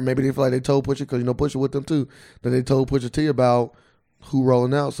Kanye, or maybe they feel like they told Pusha, because, Pusha with them too, that they told Pusha T about who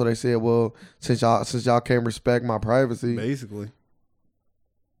rolling out. So they said, well, since y'all can't respect my privacy... Basically.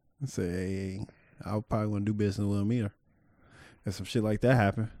 I say, hey, I probably want to do business with him either. And some shit like that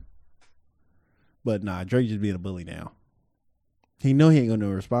happen. But nah, Drake just being a bully now. He know he ain't gonna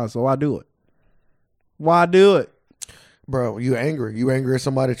respond, so why do it? Why do it? Bro, you angry. You angry at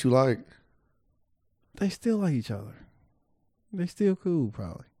somebody that you like. They still like each other. They still cool,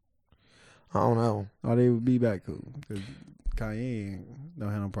 probably. I don't know. Or they would be back cool. Because Kanye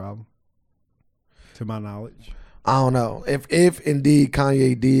don't have no problem. To my knowledge. I don't know. If indeed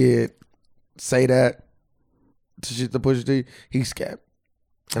Kanye did say that to Pusha T, he's capped.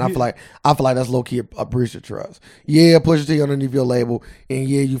 And I feel like that's low key a breach of trust. Yeah, Pusha T underneath your label, and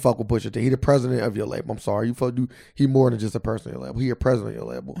yeah, you fuck with Pusha T. He the president of your label. I'm sorry, he more than just a person of your label. He a president of your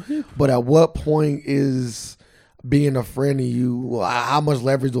label. But at what point is being a friend of you? Well, how much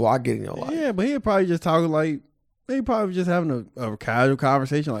leverage do I get in your life? Yeah, but he'd probably just talking like they probably just having a casual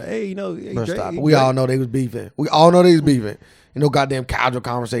conversation, like, hey, hey, Drake, stop. We all know they was beefing. You know, goddamn casual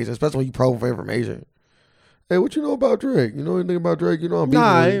conversation, especially when you probe for information. Hey, what you know about Drake? You know anything about Drake? You know I'm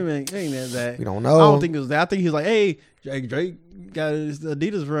beefing with you. Ain't that. We don't know. I don't think it was that. I think he was like, hey, Drake got his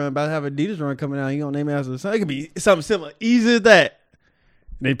Adidas run, about to have an Adidas run coming out. He gonna name it after the son. It could be something similar, easy as that.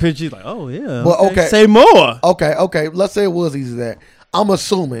 And they pitch you like, oh yeah, well, okay. Say more. Okay. Let's say it was easy as that. I'm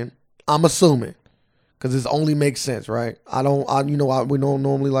assuming, because this only makes sense, right? We don't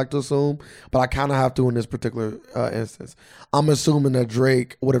normally like to assume, but I kind of have to in this particular instance. I'm assuming that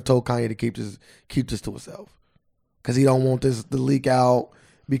Drake would have told Kanye to keep this to himself, because he don't want this to leak out,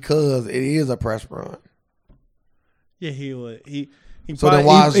 because it is a press run. Yeah, he would. So then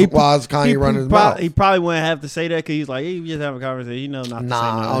why is Kanye running his mouth? He probably wouldn't have to say that, because he's like, hey, we just have a conversation. You know, not to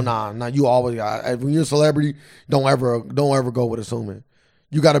say nah. You always got, when you're a celebrity, don't ever go with assuming.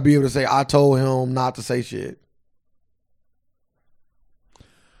 You got to be able to say, I told him not to say shit.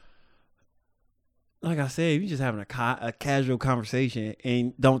 Like I said, if you're just having a casual conversation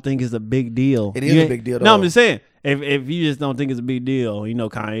and don't think it's a big deal. It is a big deal, though. No, I'm just saying, if you just don't think it's a big deal, you know,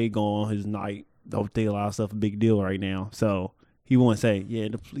 Kanye going on his night, don't think a lot of stuff a big deal right now. So he won't say, yeah,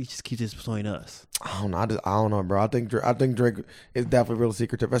 please just keep this between us. I don't know, bro. I think Drake is definitely real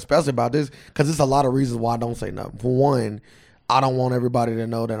secretive, especially about this, because there's a lot of reasons why I don't say nothing. For one, I don't want everybody to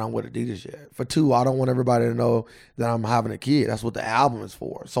know that I'm with Adidas yet. For two, I don't want everybody to know that I'm having a kid. That's what the album is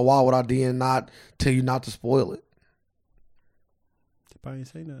for. So why would I not tell you not to spoil it? They probably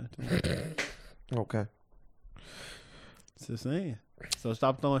say nothing. Okay. Just saying. So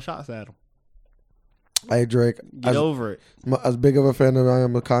stop throwing shots at him. Hey, Drake. Get over it. As big of a fan as I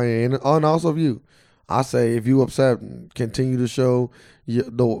am of Kanye, and also of you, I say if you upset, continue to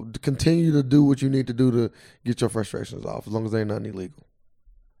do what you need to do to get your frustrations off, as long as there ain't nothing illegal.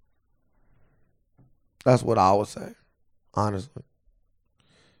 That's what I would say, honestly.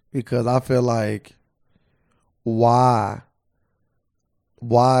 Because I feel like, why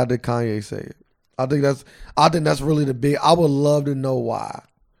did Kanye say it? I think that's really the big. I would love to know why,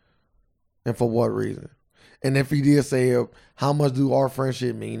 and for what reason. And if he did say it, how much do our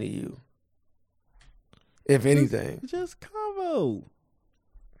friendship mean to you? If anything. Just convo.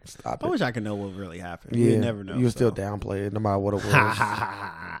 Stop I it. wish I could know what really happened. Yeah, You never know. You still downplay it, no matter what it was.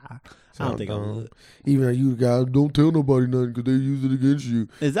 I don't think I would. Even though you guys don't tell nobody nothing because they use it against you.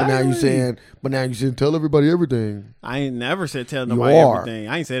 Exactly. But now you saying tell everybody everything. I ain't never said tell nobody everything.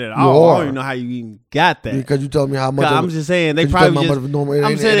 I ain't said it at all. I don't even know how you even got that. Because you told me how much. I'm just saying they probably just.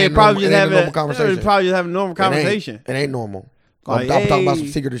 I'm saying they probably just have a normal conversation. It ain't normal. Like, I'm talking about some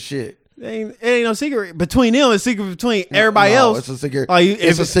secretive shit. It ain't no secret between them. It's secret between everybody else. It's a secret. Like,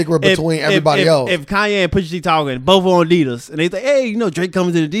 it's a secret between everybody else. If Kanye and Pusha T talking, both on Adidas, and they say, "Hey, you know Drake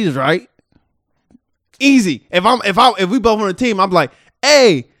comes to Adidas, right?" Easy. If we both on the team, I'm like,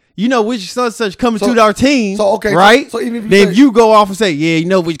 "Hey, you know which such coming to our team?" So okay, right? So even if you go off and say, "Yeah, you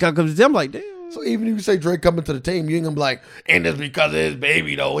know which guy comes to the team," I'm like, "Damn." So even if you say Drake coming to the team, you ain't gonna be like, and it's because of his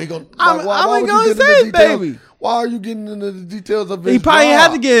baby though. He gonna. I ain't gonna say baby. Why are you getting into the details of his He probably job?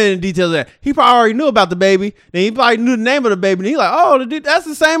 had to get into the details of that. He probably already knew about the baby. Then he probably knew the name of the baby. And he like, oh, that's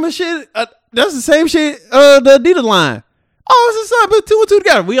the same shit. That's the same shit. The Adidas line. Oh, it's the same. Put two and two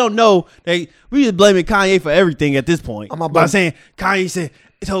together. We don't know. We just blaming Kanye for everything at this point. By saying Kanye said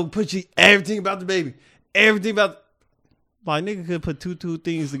told Pusha everything about the baby, everything about. My nigga could put two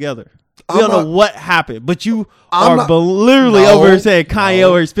things together. We don't know what happened, but you are literally over here saying Kanye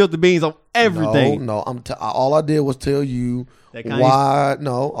over here spilled the beans on everything. No, all I did was tell you why.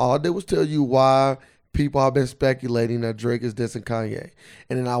 No, all I did was tell you why people have been speculating that Drake is dissing Kanye,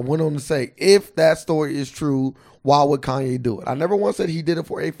 and then I went on to say, if that story is true, why would Kanye do it? I never once said he did it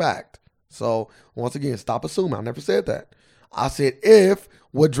for a fact. So once again, stop assuming. I never said that. I said if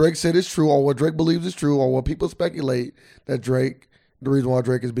what Drake said is true, or what Drake believes is true, or what people speculate that the reason why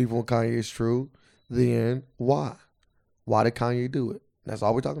Drake is beefing with Kanye is true, then why? Why did Kanye do it? That's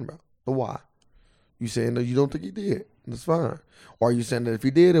all we're talking about. The why. You saying that you don't think he did? That's fine. Or are you saying that if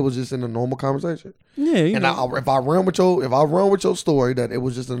he did, it was just in a normal conversation? Yeah, and if I run with your story that it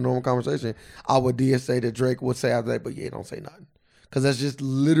was just a normal conversation, I would say that Drake would say after that, but yeah, don't say nothing, because that's just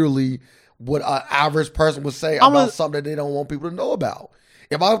literally what an average person would say about something that they don't want people to know about.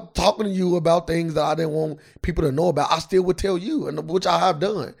 If I'm talking to you about things that I didn't want people to know about, I still would tell you, and which I have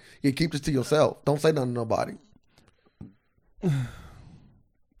done. You keep this to yourself. Don't say nothing to nobody.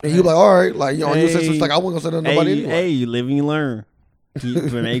 And you like, all right, like, you know, your sister's like, I wasn't gonna say nothing to nobody anyway. Hey, you live and you learn. Can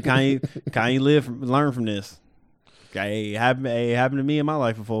you learn from this? Hey, it happened to me in my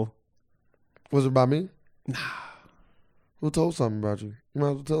life before. Was it about me? Who told something about you? You might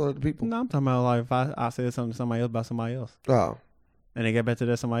as well tell other people. No, I'm talking about like if I said something to somebody else about somebody else. Oh. And they get back to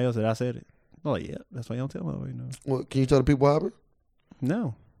that somebody else that I said it. I'm like, yeah, that's why you don't tell nobody. No. Well, can you tell the people what happened?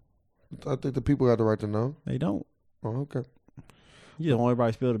 No. I think the people got the right to know. They don't. Oh, okay. You don't want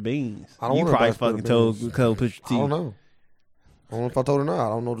everybody to spill the beans. I don't you want probably fucking told Pusha T. I don't know. I don't know if I told her or not. I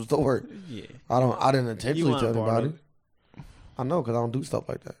don't know the story. Yeah. I didn't intentionally tell anybody. I know, because I don't do stuff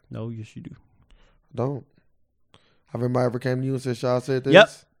like that. No, yes you do. I don't. Have anybody ever came to you and said, Shaw said this? Yep.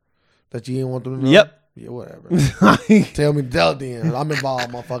 That you didn't want them to know? Yep. Yeah, whatever. Tell me then. I'm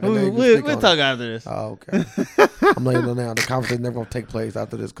involved, motherfucker. We'll talk after this. Oh, okay. I'm letting you know now. The conversation never going to take place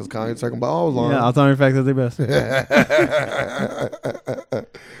after this because Kanye's talking about all along. Yeah, alternative facts are the best.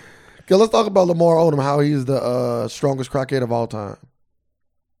 Okay, let's talk about Lamar Odom, how he's the strongest crackhead of all time.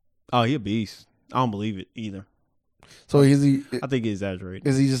 Oh, he a beast. I don't believe it either. So is he? I think he exaggerated.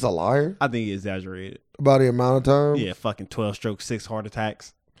 Is he just a liar? I think he exaggerated. About the amount of time? Yeah, fucking 12 strokes, 6 heart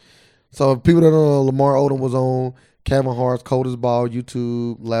attacks. So if people that don't know, Lamar Odom was on Kevin Hart's Cold as Ball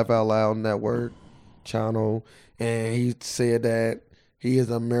YouTube, Laugh Out Loud Network channel, and he said that he is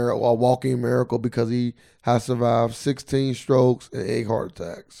a miracle, a walking miracle, because he has survived 16 strokes and 8 heart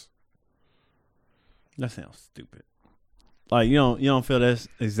attacks. That sounds stupid. Like you don't feel that's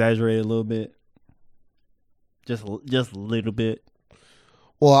exaggerated a little bit? Just a little bit.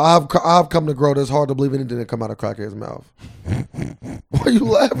 Well, I've come to grow. It's hard to believe anything that come out of crackhead's mouth. What are you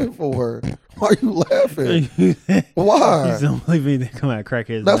laughing for? Why are you laughing? Why? You don't believe anything come out of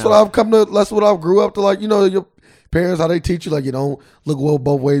crackhead's That's mouth. what I've come to. That's what I've grew up to like. You know, your parents, how they teach you, like, you don't look well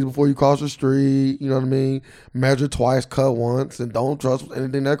both ways before you cross the street. You know what I mean? Measure twice, cut once, and don't trust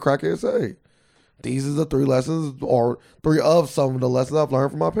anything that crackheads say. These are the 3 lessons, or 3 of some of the lessons I've learned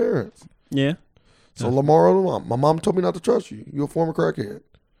from my parents. Yeah. So Lamar, my mom told me not to trust you. You're a former crackhead.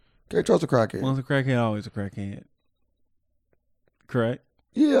 Can't trust a crackhead. Once a crackhead, always a crackhead. Correct?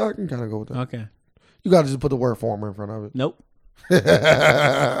 Yeah, I can kind of go with that. Okay. You got to just put the word former in front of it. Nope.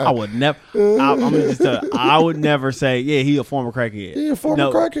 I would never. I'm gonna just tell you, I would never say, yeah, he a former crackhead. He a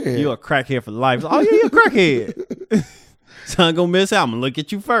former crackhead. You a crackhead for life. Oh, yeah, you a crackhead. Son gonna miss out. I'm gonna look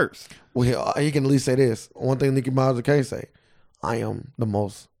at you first. Well, he can at least say this. One thing Nicki Minaj can't say: I am the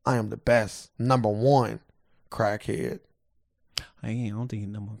best, #1 crackhead. I don't think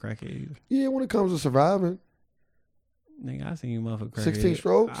he's no more crackhead either. Yeah, when it comes to surviving. Nigga, I seen you motherfucker crackhead. 16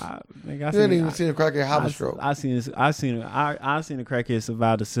 strokes? You ain't even seen a crackhead have a stroke. I seen a crackhead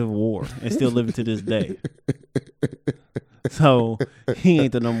survive the Civil War and still living to this day. So he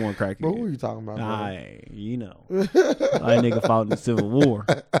ain't the #1 crackhead. Bro, what are you talking about, bro? You know. That nigga fought in the Civil War.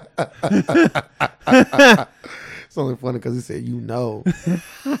 It's only funny because he said, you know.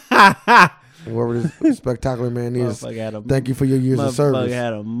 Whoever this spectacular man is, thank you for your years of service. Motherfucker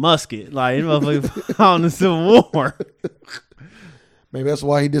had a musket. Like, this motherfucker fought in the Civil War. Maybe that's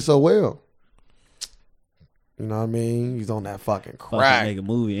why he did so well. You know what I mean? He's on that fucking crack. Make a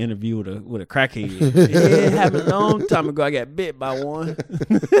movie interview with a crackhead. It happened a long time ago. I got bit by one.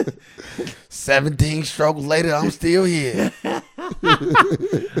 17 strokes later, I'm still here.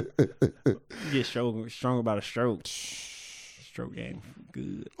 Get stronger by the stroke. Stroke game,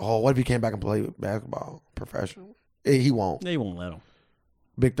 good. Oh, what if he came back and played basketball professional? He won't. They won't let him.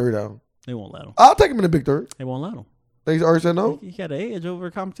 Big 3 though. They won't let him. I'll take him in the Big 3. They won't let him. They already said no. He got an edge over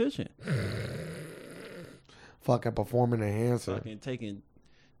competition. Fucking performing enhancer. Fucking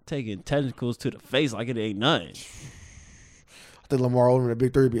taking technicals to the face like it ain't nothing. I think Lamar Odom in the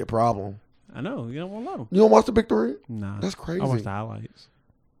Big 3 would be a problem. I know. You don't want to let him. You don't watch the Big 3? Nah. That's crazy. I watch the highlights.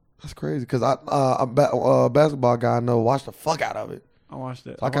 That's crazy because a basketball guy I know watch the fuck out of it. I watched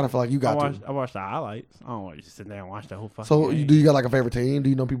it. So I kind of feel like you got to. I watched the highlights. I don't want to just sit there and watch the whole fucking So game. do you got like a favorite team? Do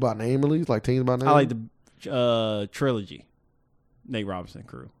you know people by name at least? Like teams by name? I like the trilogy. Nate Robinson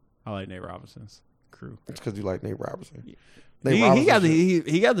crew. I like Nate Robinson's crew. It's because you like Nate Robinson. Yeah.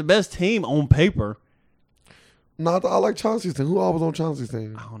 He got the best team on paper. No, I like Chauncey's team. Who always on Chauncey's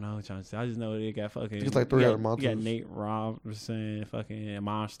team? I don't know, Chauncey. I just know they got fucking. It's like 3 out of my You got teams. Nate Robinson, fucking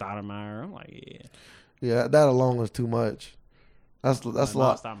Amon Stoudemire. I'm like, yeah. Yeah, that alone is too much. That's a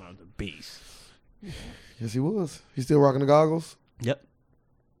lot. Stoudemire was a beast. Yes, he was. He's still rocking the goggles. Yep.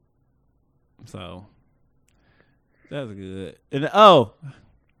 So that's good. And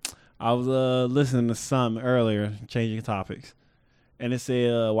I was listening to some earlier, changing topics, and it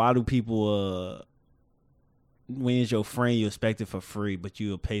said, why do people when it's your friend you expect it for free, but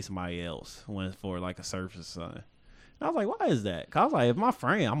you'll pay somebody else when it's for like a service or something? And I was like, why is that? Cause I was like, if my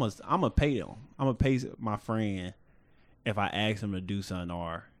friend, I'm gonna pay them. I'm gonna pay my friend if I ask them to do something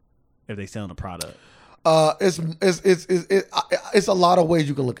or if they sell the product. It's a lot of ways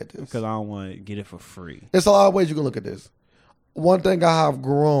you can look at this. Because I don't want to get it for free. It's a lot of ways you can look at this. One thing I have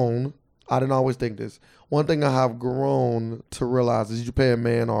grown, I didn't always think this. One thing I have grown to realize is you pay a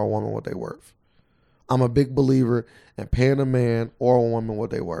man or a woman what they worth. I'm a big believer in paying a man or a woman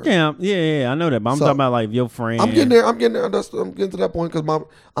what they worth. Yeah, I know that. But I'm talking about like your friend. I'm getting there. I'm getting to that point because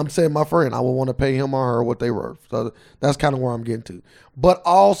I'm saying my friend, I would want to pay him or her what they worth. So that's kind of where I'm getting to. But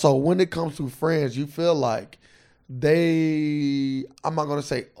also, when it comes to friends, you feel like I'm not gonna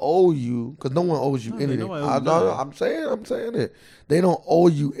say owe you because no one owes you anything. I'm saying it. They don't owe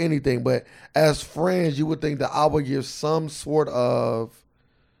you anything. But as friends, you would think that I would give some sort of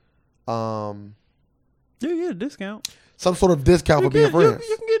you get a discount. Some sort of discount for being friends.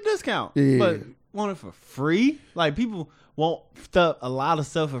 You can get a discount. Yeah. But want it for free? Like people want a lot of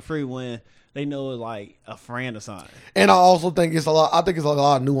stuff for free when they know it's like a friend or something. And I also think it's a lot. I think it's like a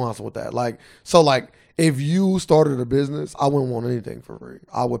lot of nuance with that. Like if you started a business, I wouldn't want anything for free.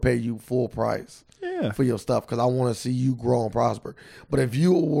 I would pay you full price. Yeah. For your stuff because I want to see you grow and prosper. But if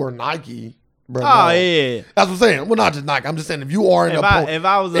you were Nike, bro, yeah, that's what I'm saying. Well, not just Nike. I'm just saying if you are in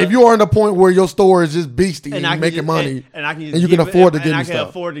if you are in the point where your store is just beastie and you're making money and you can afford to give me stuff, I can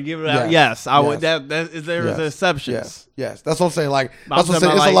afford to give it out. Yes, I would. There's exceptions. Yes, that's what I'm saying. Like that's what I'm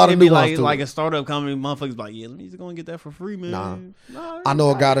saying. It's a lot of nuance to it. Like a startup company, motherfuckers like, yeah, let me just go and get that for free, man. Nah, I know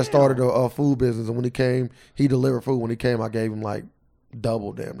a guy that started a food business, and when he came, he delivered food. When he came, I gave him like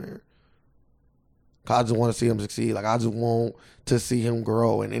double, damn near. I just want to see him succeed. Like I just want to see him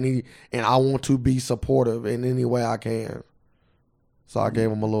grow, and I want to be supportive in any way I can. So I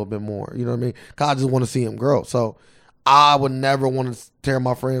gave him a little bit more. You know what I mean? Cause I just want to see him grow. So I would never want to tear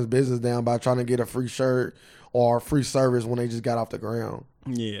my friend's business down by trying to get a free shirt or a free service when they just got off the ground.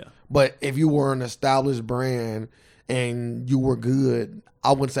 Yeah. But if you were an established brand and you were good,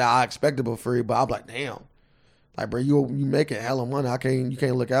 I wouldn't say I expected it for free, but I'm like, damn. Like, bro, you making hella money. You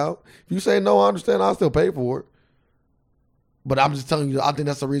can't look out. If you say no, I understand. I'll still pay for it. But I'm just telling you, I think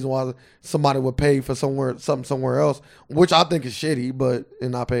that's the reason why somebody would pay for something somewhere else, which I think is shitty,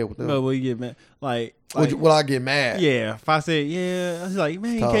 and not pay it with them. But will you get mad? Would I get mad? Yeah. If I say, yeah, I was like,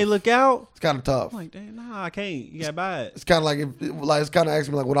 man, you can't look out. It's kind of tough. I'm like, damn, nah, I can't. You gotta buy it. It's kind of like it's kind of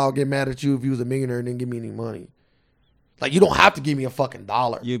asking me like, would I get mad at you if you was a millionaire and didn't give me any money? Like, you don't have to give me a fucking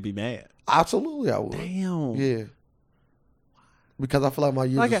dollar. You'd be mad. Absolutely, I would. Damn. Yeah. Because I feel like my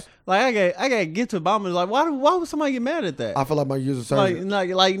users... I gotta get to Obama. Like, why would somebody get mad at that? I feel like my users...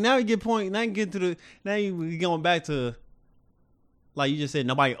 Like now you get point... Now you get to the... Now you going back to... Like you just said,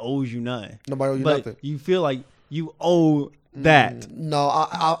 nobody owes you nothing. Nobody owes you nothing. You feel like you owe that. No,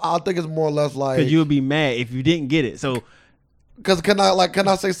 I think it's more or less like... Because you would be mad if you didn't get it. So... Because can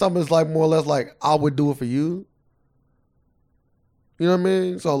I say something that's like more or less like, I would do it for you? You know what I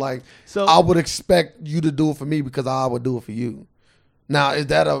mean? So I would expect you to do it for me because I would do it for you. Now, is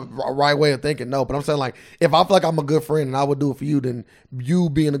that a right way of thinking? No, but I'm saying like, if I feel like I'm a good friend and I would do it for you, then you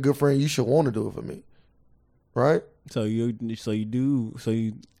being a good friend, you should want to do it for me, right? So you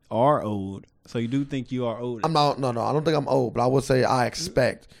are owed. So you do think you are owed? I'm not. No, I don't think I'm owed, but I would say I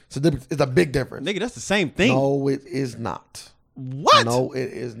expect. So it's a big difference. Nigga, that's the same thing. No, it is not. What? No,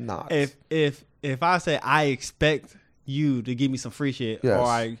 it is not. If I say I expect you to give me some free shit, yes, or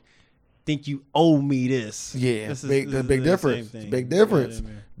I think you owe me this. Yeah, this is a big difference. Big difference. You know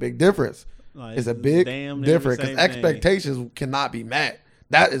big difference. Like, it's a big difference because expectations cannot be met.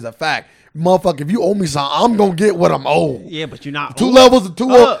 That is a fact. Motherfucker, if you owe me something, I'm going to get what I'm owed. Yeah, but you're not Two levels of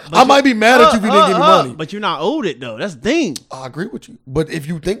I might be mad at you if you didn't give me money. But you're not owed it, though. That's the thing. I agree with you. But if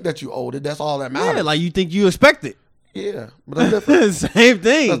you think that you owed it, that's all that matters. Yeah, like you think you expect it. Yeah, but that's different. Same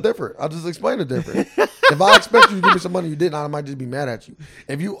thing. That's different. I'll just explain the difference. If I expect you to give me some money you didn't, I might just be mad at you.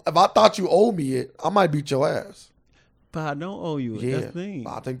 If I thought you owed me it, I might beat your ass. But I don't owe you it. Yeah, that's the thing.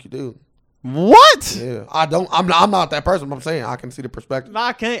 I think you do. What? Yeah, I don't. I'm not that person. But I'm saying I can see the perspective. No,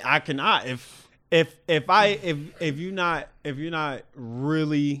 I can't. I cannot. If you're not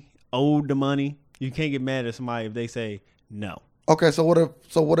really owed the money, You can't get mad at somebody if they say no. Okay, so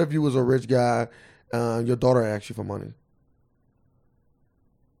what if you was a rich guy, your daughter asked you for money?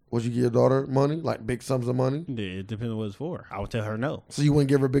 Would you give your daughter money, like big sums of money? It depends on what it's for. I would tell her no. So you wouldn't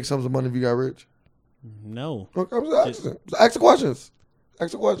give her big sums of money if you got rich? No. Okay, I'm just asking. Ask the questions.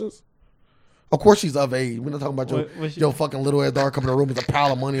 Ask the questions. Of course she's of age. We're not talking about your fucking little ass daughter coming to the room with a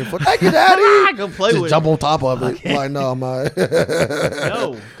pile of money and foot. Thank you, daddy. I can play just with jump it. on top of it. Okay. Like, no, I'm not.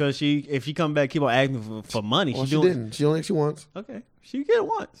 No, because if she come back, keep on asking for money. Well, she didn't. She only asked you once. Okay, she get it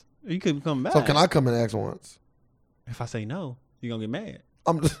once. You could come back. So can I come and ask once? If I say no, you're gonna get mad.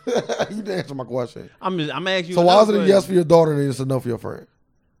 I'm just, you didn't answer my question. I'm asking you. So why is it a yes for your daughter and it's a no for your friend?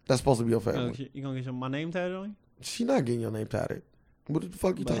 That's supposed to be your family. You gonna get my name tatted on you? She not getting your name tatted. What the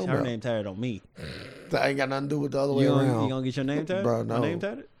fuck you talking her about? name tatted on me. That ain't got nothing to do with the other way around. You gonna get your name tatted? Bro, no. My name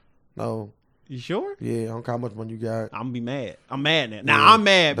tatted? No. You sure? Yeah, I don't care how much money you got. I'm gonna be mad. I'm mad now. Now Yeah, I'm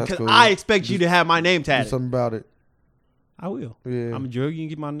mad that's because cool. I expect you to have my name Do tatted. something about it. I will. Yeah. I'm a drug you and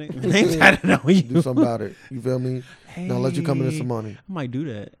get my name tatted on you. Do something about it. You feel me? Hey, Now let you come into some money. I might do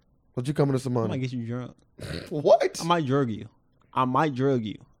that. Let you come into some I might money. get you drunk. What? I might drug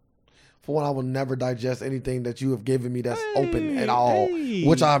you. For one, I will never digest anything that you have given me that's Hey, open at all, hey.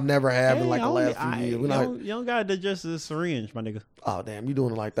 which I've never had in like the only- last few years. We're not, you don't gotta digest the syringe, my nigga. oh, damn, you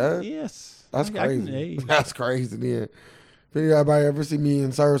doing it like that? Yes. That's I can- crazy. hey. That's crazy, then. If anybody ever see me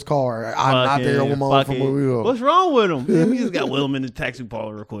in Sir's car, I'm not there with my own from where we go. What's wrong with him? Yeah, we just got Willem in the tattoo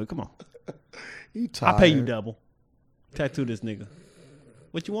parlor real quick. Come on. You tired. I'll pay you double. Tattoo this nigga.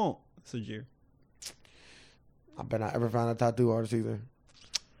 What you want, Sajir? I bet not ever find a tattoo artist either.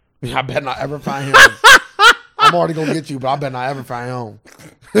 I bet not ever find him. I'm already gonna get you, but I bet not ever find him.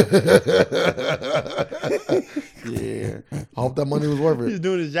 Yeah. I hope that money was worth He's it.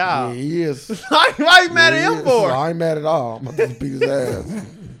 doing his Yeah, job. he is. Why you mad at him for? I ain't mad at all. I'm gonna just beat his ass.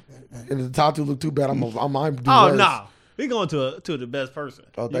 And if the tattoo look too bad, I'm do Oh worse. no. We going to the best person.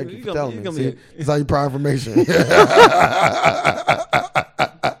 Oh, thank you for gonna- telling you me. gonna See, be- this is how you pry information.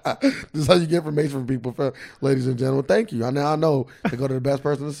 This is how you get information from people, ladies and gentlemen. Thank you. Now I know to go to the best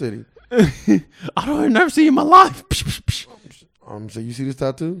person in the city. I don't I've never seen in my life. So you see this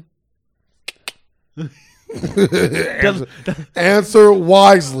tattoo? That's Answer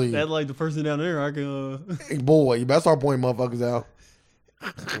wisely. like the person down there. I can. Hey, boy, you better start pointing motherfuckers out.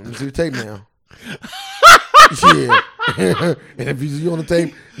 Let me see the tape now. Yeah. And if it's you on the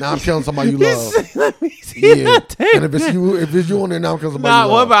tape, now I'm killing somebody you love. Let me see Yeah. that tape. And if it's you on there, now I'm killing somebody Nah,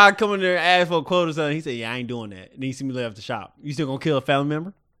 you what love. about I come in there and ask for a quote or something? He said, "Yeah, I ain't doing that." And he see me left the shop. You still gonna kill a family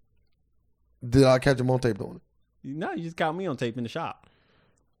member? Did I catch him on tape doing it? No, you just caught me on tape in the shop.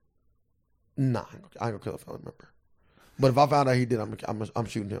 Nah, I ain't gonna kill a family member. But if I found out he did, I'm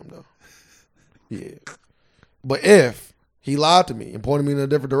shooting him though. Yeah. But if he lied to me and pointed me in a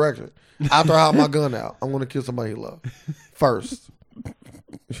different direction, after I have my gun out, I'm gonna kill somebody he loves first.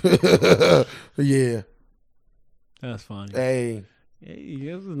 Yeah. That's funny. Hey,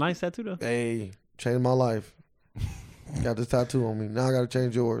 It was a nice tattoo though. hey, changed my life. Got this tattoo on me. Now I gotta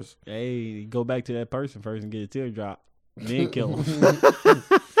change yours. Hey, go back to that person first and get a teardrop. Then kill him.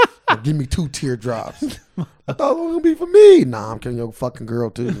 Give me 2 teardrops. I thought it was gonna be for me. Nah, I'm killing your fucking girl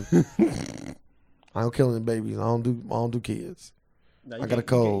too. I don't killing babies. I don't do kids. No, I got a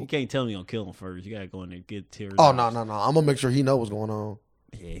code. You can't tell me you're gonna kill him first. You gotta go in there and get teardrops. Oh no. I'm gonna make sure he know what's going on.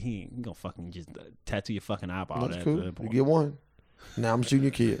 Yeah, he ain't gonna fucking just tattoo your fucking eyeball. That's at cool. that You point. get one. Now I'm shooting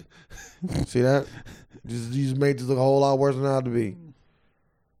your kid. See that? You just made this look a whole lot worse than it had to be.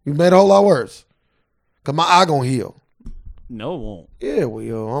 You made it a whole lot worse. Cause my eye gonna heal. No, it won't. Yeah, it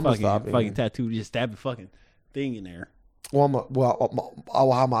will. I'm gonna stop it. Fucking tattoo, just stab the fucking thing in there. Well, I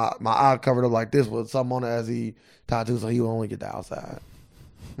will have my eye covered up like this with something on it as he tattoos, so he will only get the outside.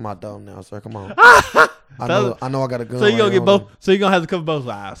 I'm not dumb now, sir. Come on. I know I got a gun. So you gonna right get on both? him. So you gonna have to cover both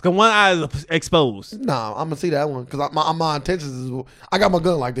eyes? Cause one eye is exposed. Nah, I'm gonna see that one because my intentions is I got my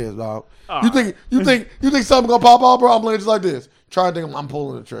gun like this, dog. All You right. think something gonna pop off, bro? I'm laying just like this. Try to think I'm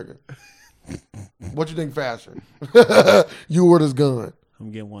pulling the trigger. What you think faster? You or this gun?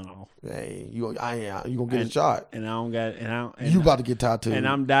 I'm getting one off, Hey, you gonna get a shot. and I don't got, and You about to get tattooed. and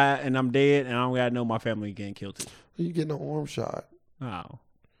I'm dead, and I'm dead, and I don't gotta know my family getting killed too. You getting an arm shot. Oh,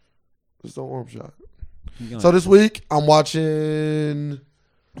 Just an arm shot. you gonna- So this week I'm watching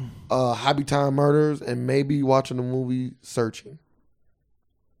Happy Time Murders and maybe watching the movie Searching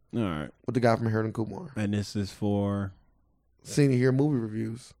all right. with the guy from Harold and Kumar. And this is for Seen it here movie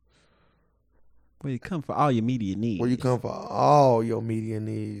reviews. where you come for all your media needs. Where you come for all your media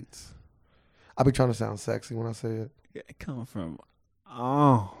needs. I be trying to sound sexy when I say it. It come from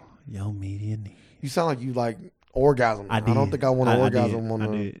all your media needs. You sound like you like orgasm. I did. don't think I want to orgasm on I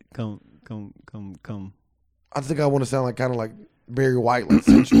the. did. Come come. I think I want to sound like kind of like Barry White, like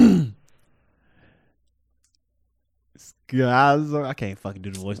sensual. I can't fucking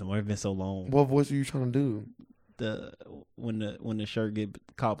do the voice no more. It's been so long. What voice are you trying to do? When the shirt get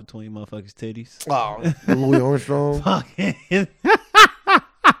caught between motherfuckers' titties. Oh, the Louis Armstrong. Fucking.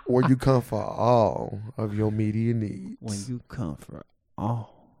 Where you come for all of your media needs. When you come for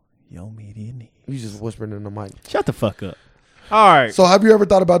all your media needs. You just whispering in the mic. Shut the fuck up. All right. So have you ever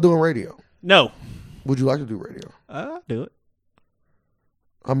thought about doing radio? No. Would you like to do radio? I'll do it.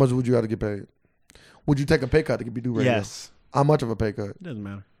 How much would you have to get paid? Would you take a pay cut to do radio? Yes. How much of a pay cut? Doesn't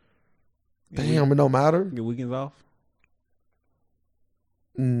matter. Damn, it don't matter? Get weekends off?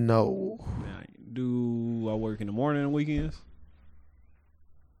 No. Do I work in the morning and weekends?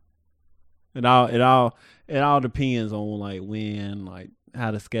 It all depends on like when, like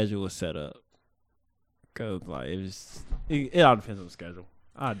how the schedule is set up. Cause like it all depends on the schedule.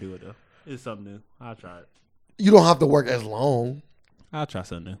 I'll do it though. It's something new. I'll try it. You don't have to work as long. I'll try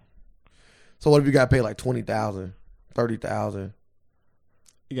something new. So what if you got paid like $20,000, $30,000?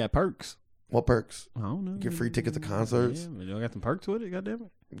 You got perks. What perks? I don't know. You get free tickets to concerts. Yeah, but you got some perks with it. Goddamn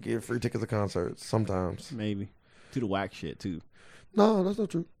it. Get free tickets to concerts sometimes. Maybe to the whack shit too. No, that's not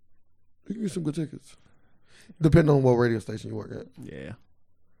true. You can get some good tickets. Depending on what radio station you work at. Yeah.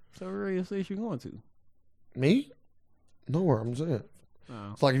 So what radio station you going to? Me? Nowhere, I'm saying.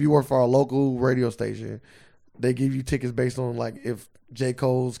 Oh. It's like if you work for a local radio station, they give you tickets based on like if J.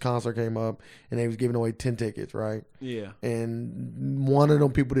 Cole's concert came up and they was giving away 10 tickets, right? Yeah. And one of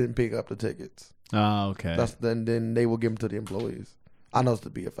them people didn't pick up the tickets. Oh, okay. Then they will give them to the employees. I know it's to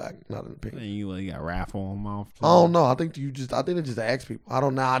be a fact, not an opinion. And you got raffle them off. I don't know. I think they just ask people. I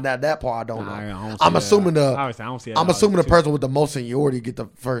don't know that part. I don't know. I I'm assuming I don't see that. I'm assuming the person with the most seniority get the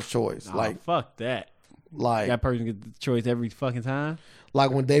first choice. Nah, like fuck that. Like that person get the choice every fucking time.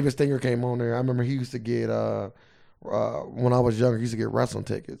 Like when David Stinger came on there, I remember he used to get when I was younger, he used to get wrestling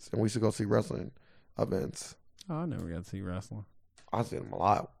tickets, and we used to go see wrestling events. Oh, I never got to see wrestling. I seen them a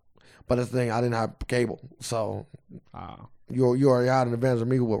lot, but that's the thing, I didn't have cable, so oh. you already had an advantage of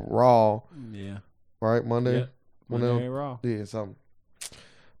me with Raw. Yeah. Right, Monday. Yeah. Monday Raw. Yeah, something.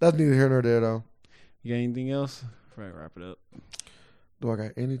 That's neither here nor there though. You got anything else? Before I wrap it up. Do I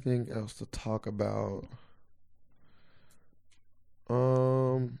got anything else to talk about?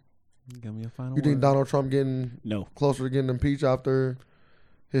 Give me a final You think word. Donald Trump getting closer to getting impeached after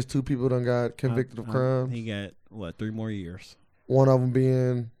his two people done got convicted of crimes? He got 3 more years. One of them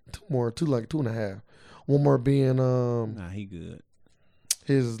being 2.5. One more being Nah, he good.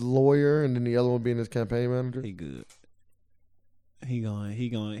 His lawyer, and then the other one being his campaign manager. He good. He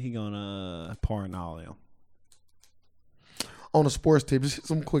gonna pardon all of them. On a sports tip, just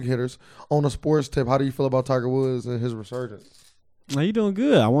some quick hitters. On a sports tip, how do you feel about Tiger Woods and his resurgence? Now you doing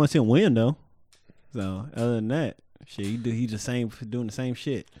good. I want to see him win though. So other than that, shit, he the same doing the same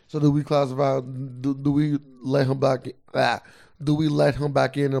shit. So do we classify? Do we let him back? Do we let him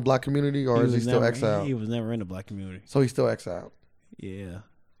back in the black community, or is he still exiled? He was never in the black community. So he's still exiled. Yeah.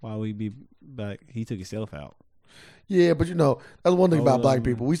 Why would he be back? He took himself out. Yeah, but that's one thing about black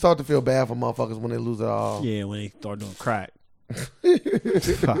people. We start to feel bad for motherfuckers when they lose it all. Yeah, when they start doing crack.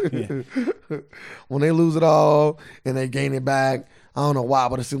 When they lose it all and they gain it back, I don't know why,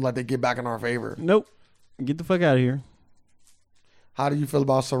 but it seems like they get back in our favor. Nope. Get the fuck out of here. How do you feel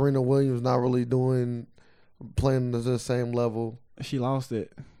about Serena Williams not really playing at the same level? She lost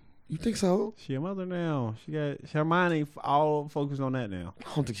it. You think so? She a mother now. Her mind ain't all focused on that now.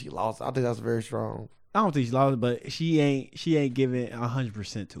 I don't think she lost. I think that's very strong. I don't think she lost it, but she ain't giving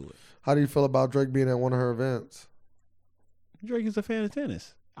 100% to it. How do you feel about Drake being at one of her events? Drake is a fan of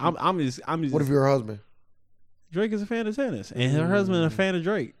tennis. I'm just. What if you're her husband? Drake is a fan of tennis, and her husband is a fan of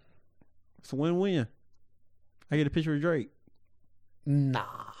Drake. It's a win-win. I get a picture of Drake. Nah,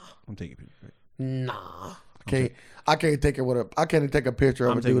 I'm taking a picture of Drake. Nah, I can't take it I can't take a picture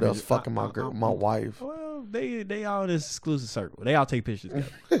of a dude that's fucking my wife. Well, they all in this exclusive circle. They all take pictures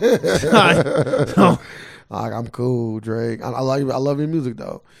together. I'm cool, Drake. I love your music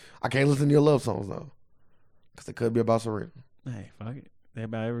though. I can't listen to your love songs though, because it could be about Serena. Hey, fuck it. They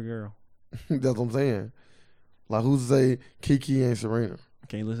about every girl. That's what I'm saying. Like, who's to say Kiki ain't Serena?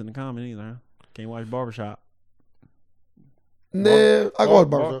 Can't listen to comedy either. Huh? Can't watch Barbershop. Nah, I go watch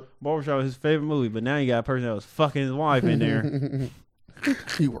Barbershop. Barbershop is his favorite movie, but now you got a person that was fucking his wife in there.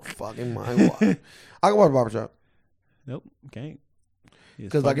 You were fucking my wife. I can watch Barbershop. Nope, can't.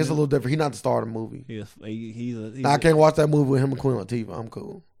 Because like it's a little different. He's not the star of the movie. I can't watch that movie with him and Queen Latifah. I'm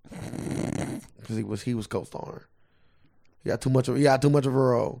cool. Because he was co-starring. He got too much of a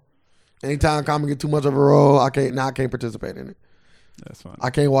role. Anytime comic get too much of a role, I can't participate in it. That's fine. I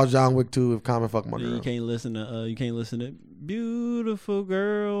can't watch John Wick 2 if Common fuck my girl. You can't listen to Beautiful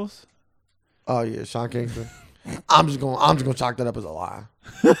Girls. Oh yeah, Sean Kingston. I'm just gonna chalk that up as a lie.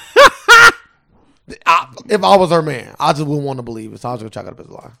 If I was her man, I just wouldn't want to believe it, so I was gonna chalk it up as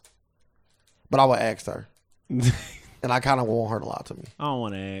a lie. But I would ask her, and I kind of want her to lie to me. I don't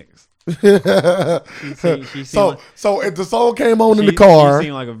want to ask. So if the song came on in the car, she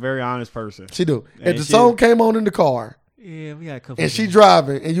seemed like a very honest person. She do. If the song came on in the car, yeah, we got a couple. And she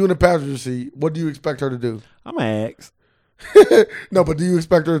driving, and you in the passenger seat, what do you expect her to do? I'm gonna ask. No, but do you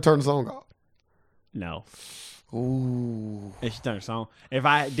expect her to turn the song off? No. Ooh. And she turned the song. If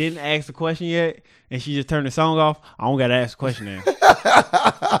I didn't ask the question yet, and she just turned the song off, I don't gotta ask the question now.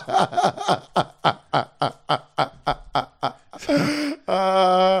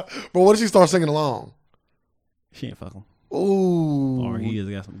 But what if she starts singing along? She ain't fucking. Ooh. Or he has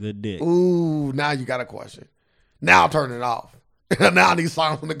got some good dick. Ooh. Now you got a question. Now turn it off. Now I need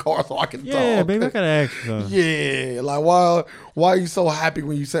silence in the car so I can talk. Yeah, baby, I gotta ask you something. Yeah, like why are you so happy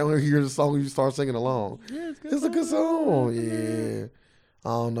when you hear the song and you start singing along? Yeah, it's a good song. Yeah. I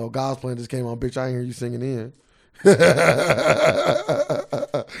don't know. God's Plan just came on, bitch. I ain't hear you singing in.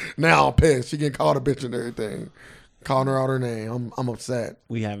 Now I'm pissed. She getting called a bitch and everything. Calling her out her name. I'm upset.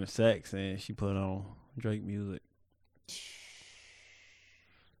 We having sex and she put on Drake music.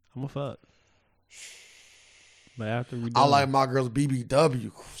 I'm a fuck. But after we done, I like my girl's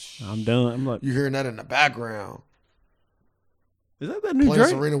BBW. I'm done. I'm like, you hearing that in the background. Is that new playing Drake?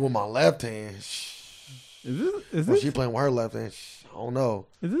 Serena with my left hand. Is this? She playing with her left hand. I don't know.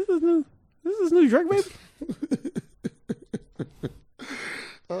 Is this new Drake, baby?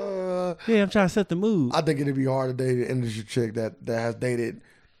 Yeah, I'm trying to set the mood. I think it'd be hard to date an industry chick that has dated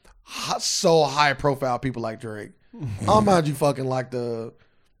so high profile people like Drake. I'll mind you fucking like the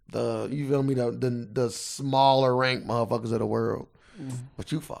you feel me, the smaller ranked motherfuckers of the world.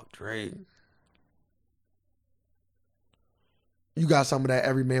 But you fuck Drake. You got some of that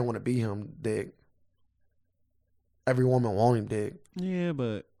every man want to be him dick. Every woman want him dick. Yeah,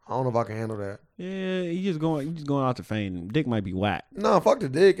 but I don't know if I can handle that. Yeah, you just going out to fame. Dick might be whack. No, fuck the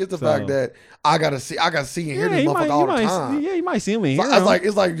dick. It's the fact that I gotta see and hear this motherfucker all the time. Yeah, you might see him and hear him.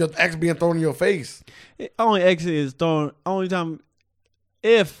 It's like your ex being thrown in your face. Only ex is thrown. Only time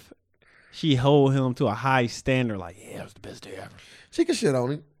if she hold him to a high standard, like it was the best day ever. She can shit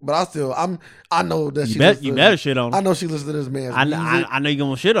on him, but I know that you better shit on him. I know she listens to this man's music. I know you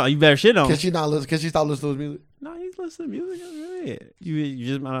gonna shit on him. You better shit on him. Can she not listen? Can she stop listening to his music? No, he's listening to music. You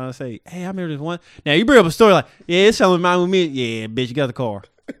just might say, hey, I remember this one. Now you bring up a story like, yeah, it's something mine with me. Yeah, bitch, you got the car.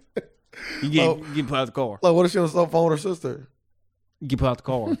 You get put out the car. Like, what if she on the phone with her sister? You get put out the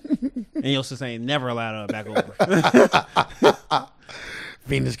car. And your sister ain't never allowed her back over.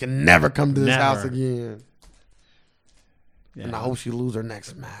 Venus can never come to this house again. Yeah. And I hope she lose her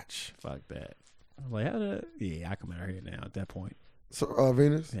next match. Fuck that. I'm like, I come out here now at that point. So,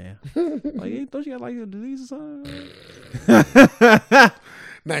 Venus? Yeah. Like, don't you got like a disease or something?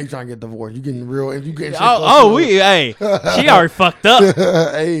 Now you trying to get divorced. You getting real. You getting hey. She already fucked up.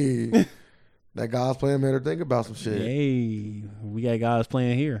 Hey. That God's Plan made her think about some shit. Hey. We got God's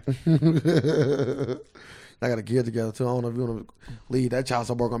Plan here. I got a kid together too. I don't know if you want to leave. That child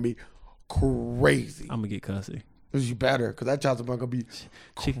support going to be crazy. I'm going to get cussy. You better, because that child support going to be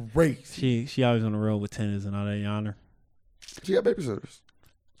crazy. She always on the road with tennis and all that yonder. She got babysitters.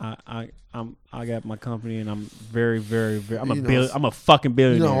 I got my company and I'm very, very, very. I'm a fucking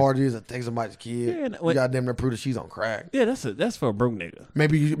billionaire. You know how hard it is to take somebody's kid. Yeah, you got them to prove that she's on crack. Yeah, that's for a broke nigga.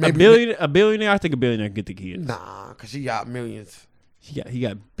 Maybe a billionaire. I think a billionaire can get the kid. Nah, because she got millions. He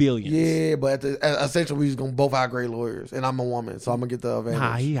got billions. Yeah, but essentially we just gonna both hire great lawyers, and I'm a woman, so I'm gonna get the advantage.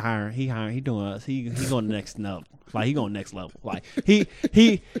 Nah, he hiring. He doing us. He going the next level. Like he going next level. Like he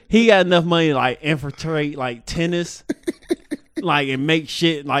got enough money to like infiltrate like tennis, like and make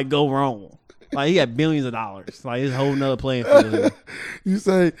shit like go wrong. Like he got billions of dollars. Like it's a whole nother playing field here. You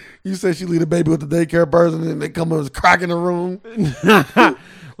say she leave the baby with the daycare person, and they come and crack in the room.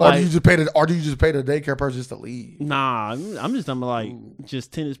 Or do you just pay the daycare person just to leave? Nah, I'm just talking about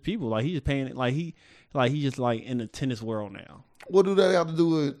just tennis people. Like he just paying it. Like he just like in the tennis world now. What do that have to do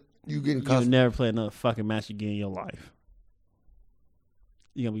with you getting custody? You'll never play another fucking match again in your life.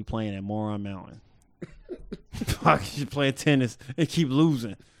 You're gonna be playing at Moron Mountain. Fuck, you playing tennis and keep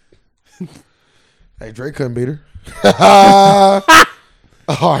losing. Hey, Drake couldn't beat her.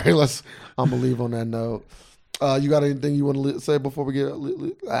 All right, I'm gonna leave on that note. You got anything you want to say before we get?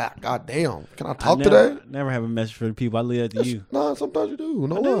 God damn! Can I talk today? Never have a message for the people. I leave that to you. No, sometimes you do.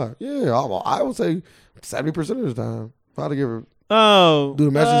 No lie. Yeah, I would say 70% of the time. If I had to give her. Oh, Do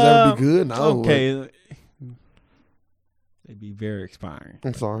the messages ever be good? No. Okay. It'd be very expiring.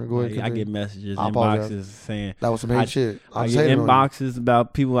 I'm sorry. Go ahead. Like, I get messages, I apologize. inboxes saying That was some hate shit. I get inboxes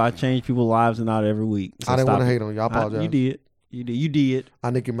about people. I change people's lives and not every week. So I didn't want to hate on you. I apologize. You did. You did. I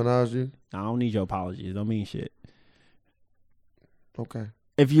Nicki Minaj you. I don't need your apologies. Don't mean shit. Okay.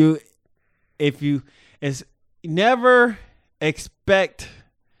 If you, it's never expect,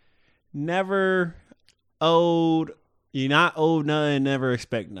 never owed. You're not owed nothing. Never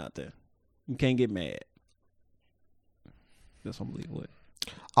expect nothing. You can't get mad. That's unbelievable.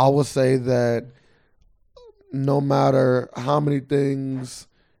 I would say that no matter how many things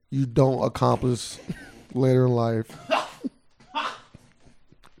you don't accomplish later in life,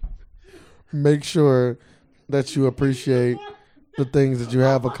 make sure that you appreciate the things that you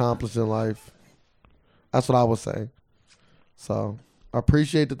have accomplished in life. That's what I would say. So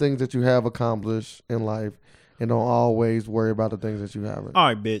appreciate the things that you have accomplished in life and don't always worry about the things that you haven't. All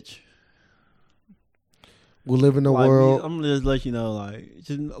right, bitch. We live in a world. I'm gonna just let you know, like,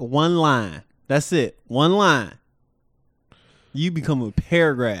 just one line. That's it. One line. You become with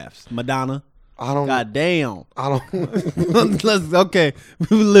paragraphs, Madonna. I don't. God damn. I don't. Okay.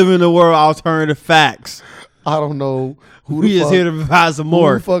 We live in a world of alternative facts. I don't know who. We just here to provide some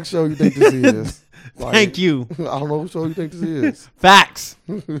more. Who the fuck show you think this is? Like, thank you. I don't know who show you think this is. Facts.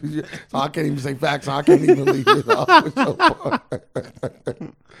 So I can't even say facts. So I can't even leave it off.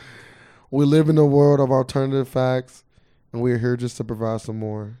 We live in a world of alternative facts, and we're here just to provide some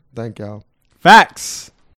more. Thank y'all. Facts.